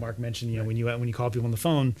came. Mark mentioned when you call people on the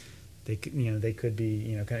phone, they could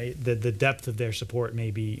be the depth of their support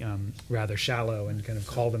may be rather shallow, and kind of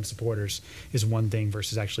call them supporters is one thing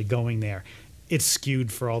versus actually going there. It's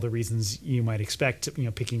skewed for all the reasons you might expect.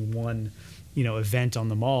 Picking one event on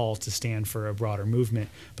the Mall to stand for a broader movement,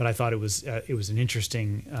 but I thought it was an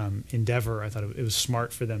interesting endeavor. I thought it was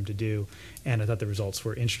smart for them to do, and I thought the results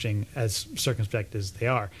were interesting, as circumspect as they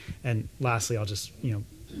are. And lastly, I'll just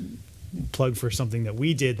plug for something that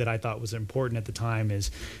we did that I thought was important at the time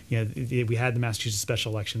is we had the Massachusetts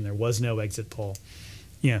special election. There was no exit poll.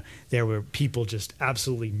 There were people just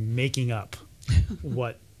absolutely making up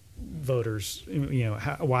what voters,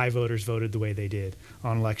 why voters voted the way they did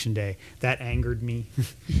on election day. That angered me.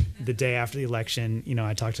 The day after the election,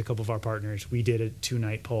 I talked to a couple of our partners. We did a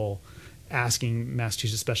 2-night poll asking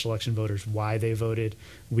Massachusetts special election voters why they voted.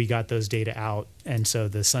 We got those data out, and so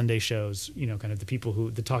the Sunday shows, kind of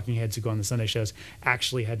the talking heads who go on the Sunday shows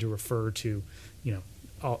actually had to refer to,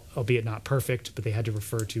 albeit not perfect, but they had to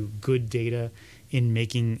refer to good data in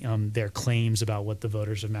making their claims about what the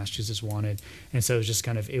voters of Massachusetts wanted. And so it was just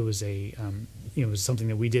kind of, it was something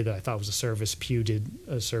that we did that I thought was a service. Pew did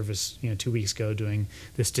a service 2 weeks ago doing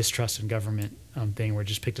this distrust in government thing, where it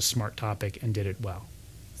just picked a smart topic and did it well.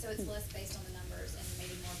 So it's less based on the numbers and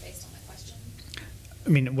maybe more based on the question? I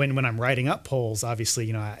mean, when I'm writing up polls,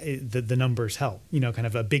 obviously, the numbers help. Kind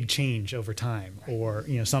of a big change over time, or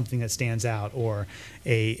something that stands out, or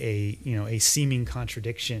a seeming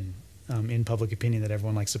contradiction in public opinion that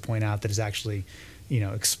everyone likes to point out that is actually,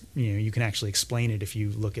 you can actually explain it if you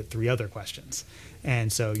look at 3 other questions.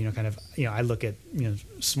 And so, I look at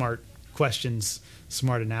smart questions,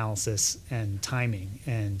 smart analysis, and timing,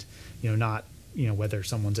 and not whether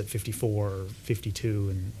someone's at 54 or 52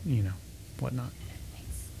 and whatnot.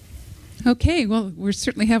 Okay, well, we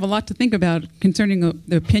certainly have a lot to think about concerning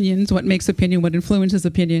the opinions, what makes opinion, what influences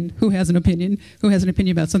opinion, who has an opinion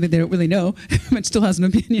about something they don't really know, but still has an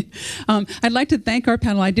opinion. I'd like to thank our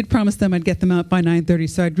panel. I did promise them I'd get them out by 9:30,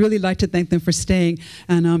 so I'd really like to thank them for staying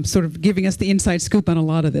and sort of giving us the inside scoop on a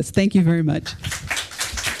lot of this. Thank you very much.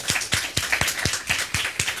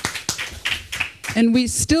 And we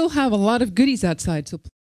still have a lot of goodies outside, so